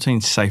difference between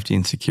safety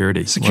and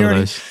security?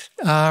 Security.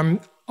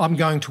 I'm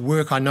going to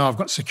work. I know I've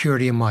got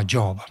security in my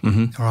job.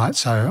 All right.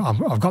 So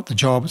I've got the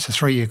job. It's a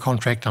 3-year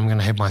contract. I'm going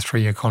to have my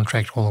 3-year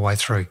contract all the way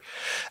through.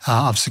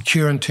 I'm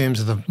secure in terms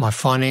of my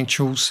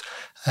financials.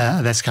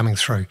 That's coming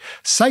through.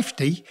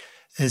 Safety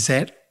is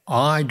that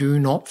I do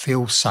not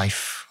feel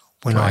safe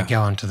when I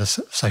go into this.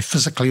 So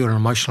physically or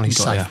emotionally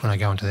safe when I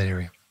go into that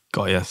area.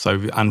 Got you. So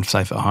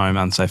unsafe at home,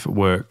 unsafe at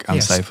work,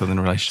 unsafe within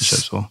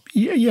relationships, or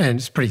and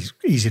it's pretty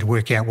easy to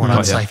work out what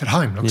unsafe at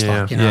home looks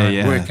like.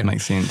 Work and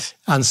makes sense.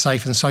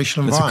 Unsafe in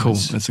social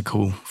environments. It's a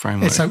cool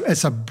framework.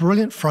 It's a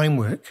brilliant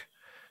framework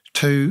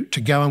to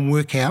go and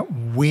work out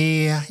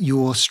where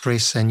your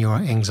stress and your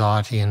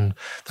anxiety and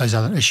those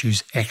other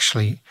issues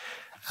actually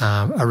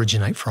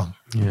originate from.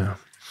 Yeah.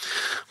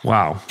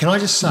 Wow. Can I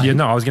just say? Yeah,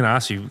 no, I was going to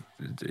ask you,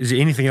 is there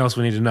anything else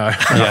we need to know?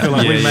 I feel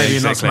like we maybe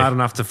not smart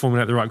enough to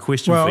formulate the right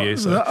question for you.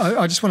 So.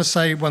 I just want to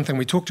say one thing.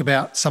 We talked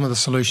about some of the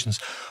solutions.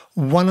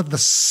 One of the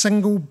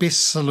single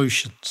best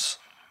solutions,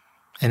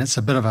 and it's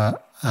a bit of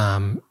a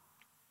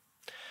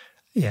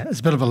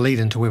lead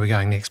into where we're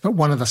going next, but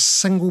one of the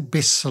single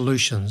best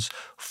solutions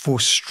for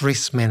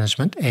stress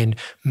management and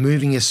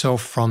moving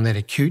yourself from that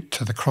acute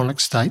to the chronic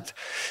state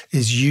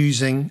is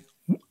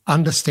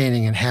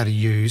understanding and how to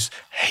use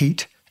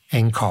heat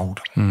and cold.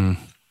 And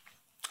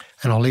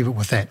I'll leave it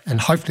with that.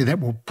 And hopefully that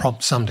will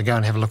prompt some to go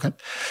and have a look at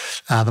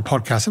the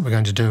podcast that we're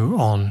going to do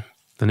on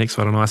the next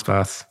one on ice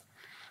bath.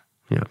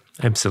 Yeah,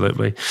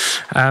 absolutely.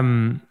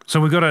 So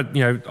we've got to,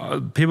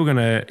 people are going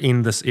to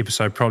end this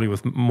episode probably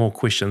with more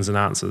questions and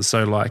answers.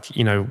 So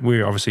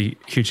we're obviously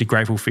hugely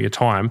grateful for your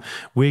time.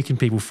 Where can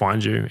people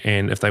find you?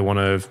 And if they want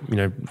to,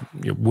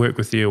 work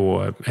with you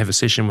or have a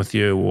session with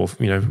you or,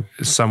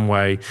 some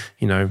way,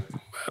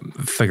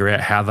 figure out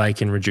how they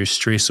can reduce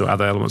stress or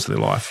other elements of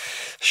their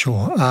life?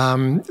 Sure.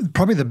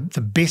 Probably the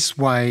best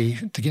way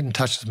to get in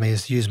touch with me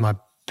is to use my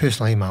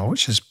personal email,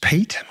 which is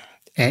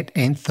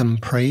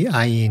Pete@anthem.pre,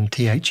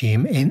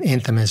 A-N-T-H-E-M, and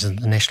anthem is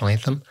the national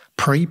anthem,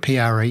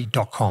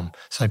 pre.com.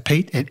 So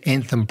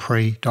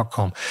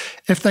Pete@anthem.pre.com.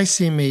 If they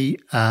send me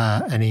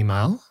an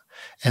email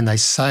and they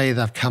say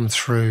they've come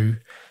through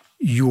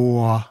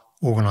your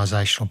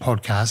organisational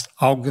podcast,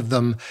 I'll give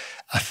them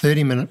a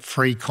 30-minute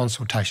free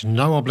consultation,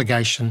 no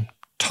obligation,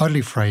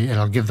 totally free, and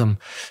I'll give them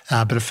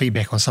a bit of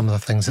feedback on some of the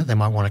things that they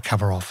might want to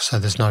cover off. So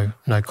there's no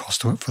cost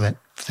to it for that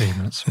 30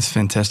 minutes. It's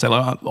fantastic.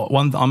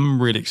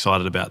 I'm really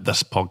excited about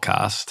this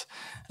podcast,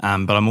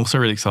 but I'm also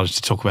really excited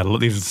to talk about it.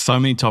 There's so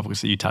many topics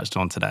that you touched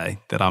on today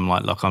that I'm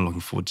looking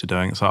forward to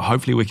doing it. So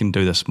hopefully we can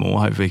do this more.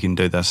 Hopefully we can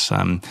do this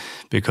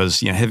because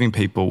having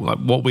people,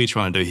 what we're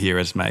trying to do here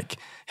is make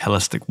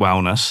holistic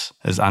wellness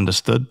as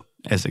understood,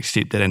 as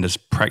accepted, and as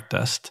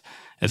practiced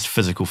as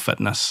physical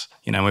fitness.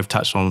 We've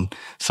touched on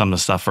some of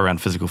the stuff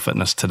around physical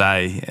fitness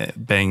today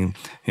being,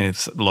 a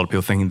lot of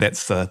people thinking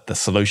that's the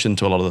solution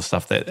to a lot of the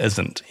stuff that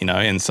isn't,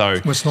 and so...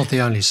 Well, it's not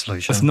the only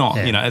solution. It's not,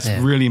 it's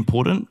really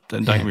important,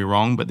 don't get me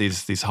wrong, but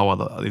there's a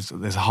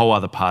whole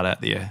other part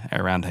out there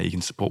around how you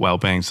can support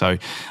wellbeing. So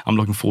I'm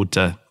looking forward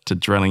to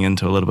drilling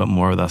into a little bit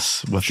more of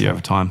this with you over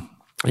time.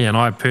 Yeah, and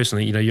I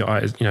personally,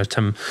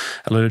 Tim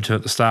alluded to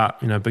at the start,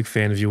 big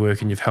fan of your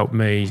work, and you've helped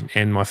me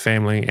and my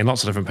family and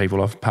lots of different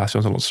people. I've passed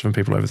on to lots of different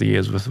people over the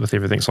years with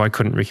everything, so I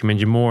couldn't recommend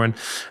you more. And,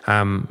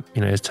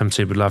 as Tim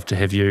said, we'd love to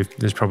have you.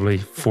 There's probably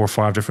 4 or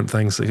 5 different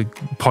things,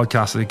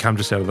 podcasts that could come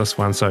just out of this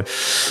one. So,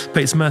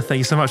 Pete Smith, thank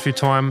you so much for your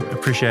time.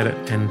 Appreciate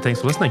it, and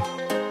thanks for listening.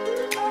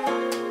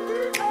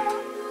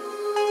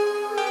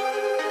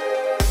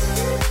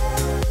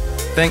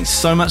 Thanks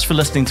so much for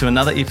listening to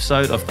another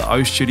episode of the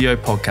O Studio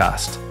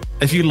podcast.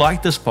 If you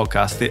like this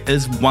podcast, there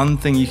is one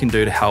thing you can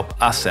do to help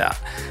us out,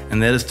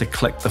 and that is to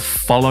click the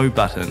follow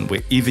button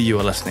wherever you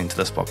are listening to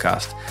this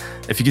podcast.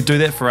 If you could do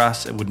that for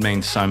us, it would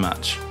mean so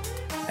much.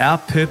 Our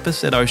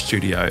purpose at O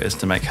Studio is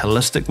to make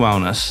holistic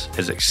wellness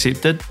as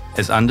accepted,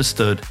 as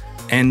understood,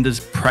 and as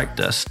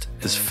practiced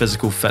as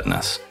physical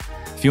fitness.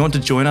 If you want to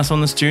join us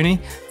on this journey,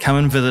 come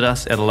and visit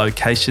us at a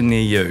location near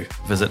you.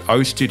 Visit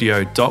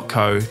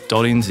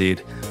ostudio.co.nz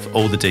for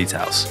all the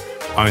details.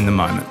 Own the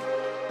moment.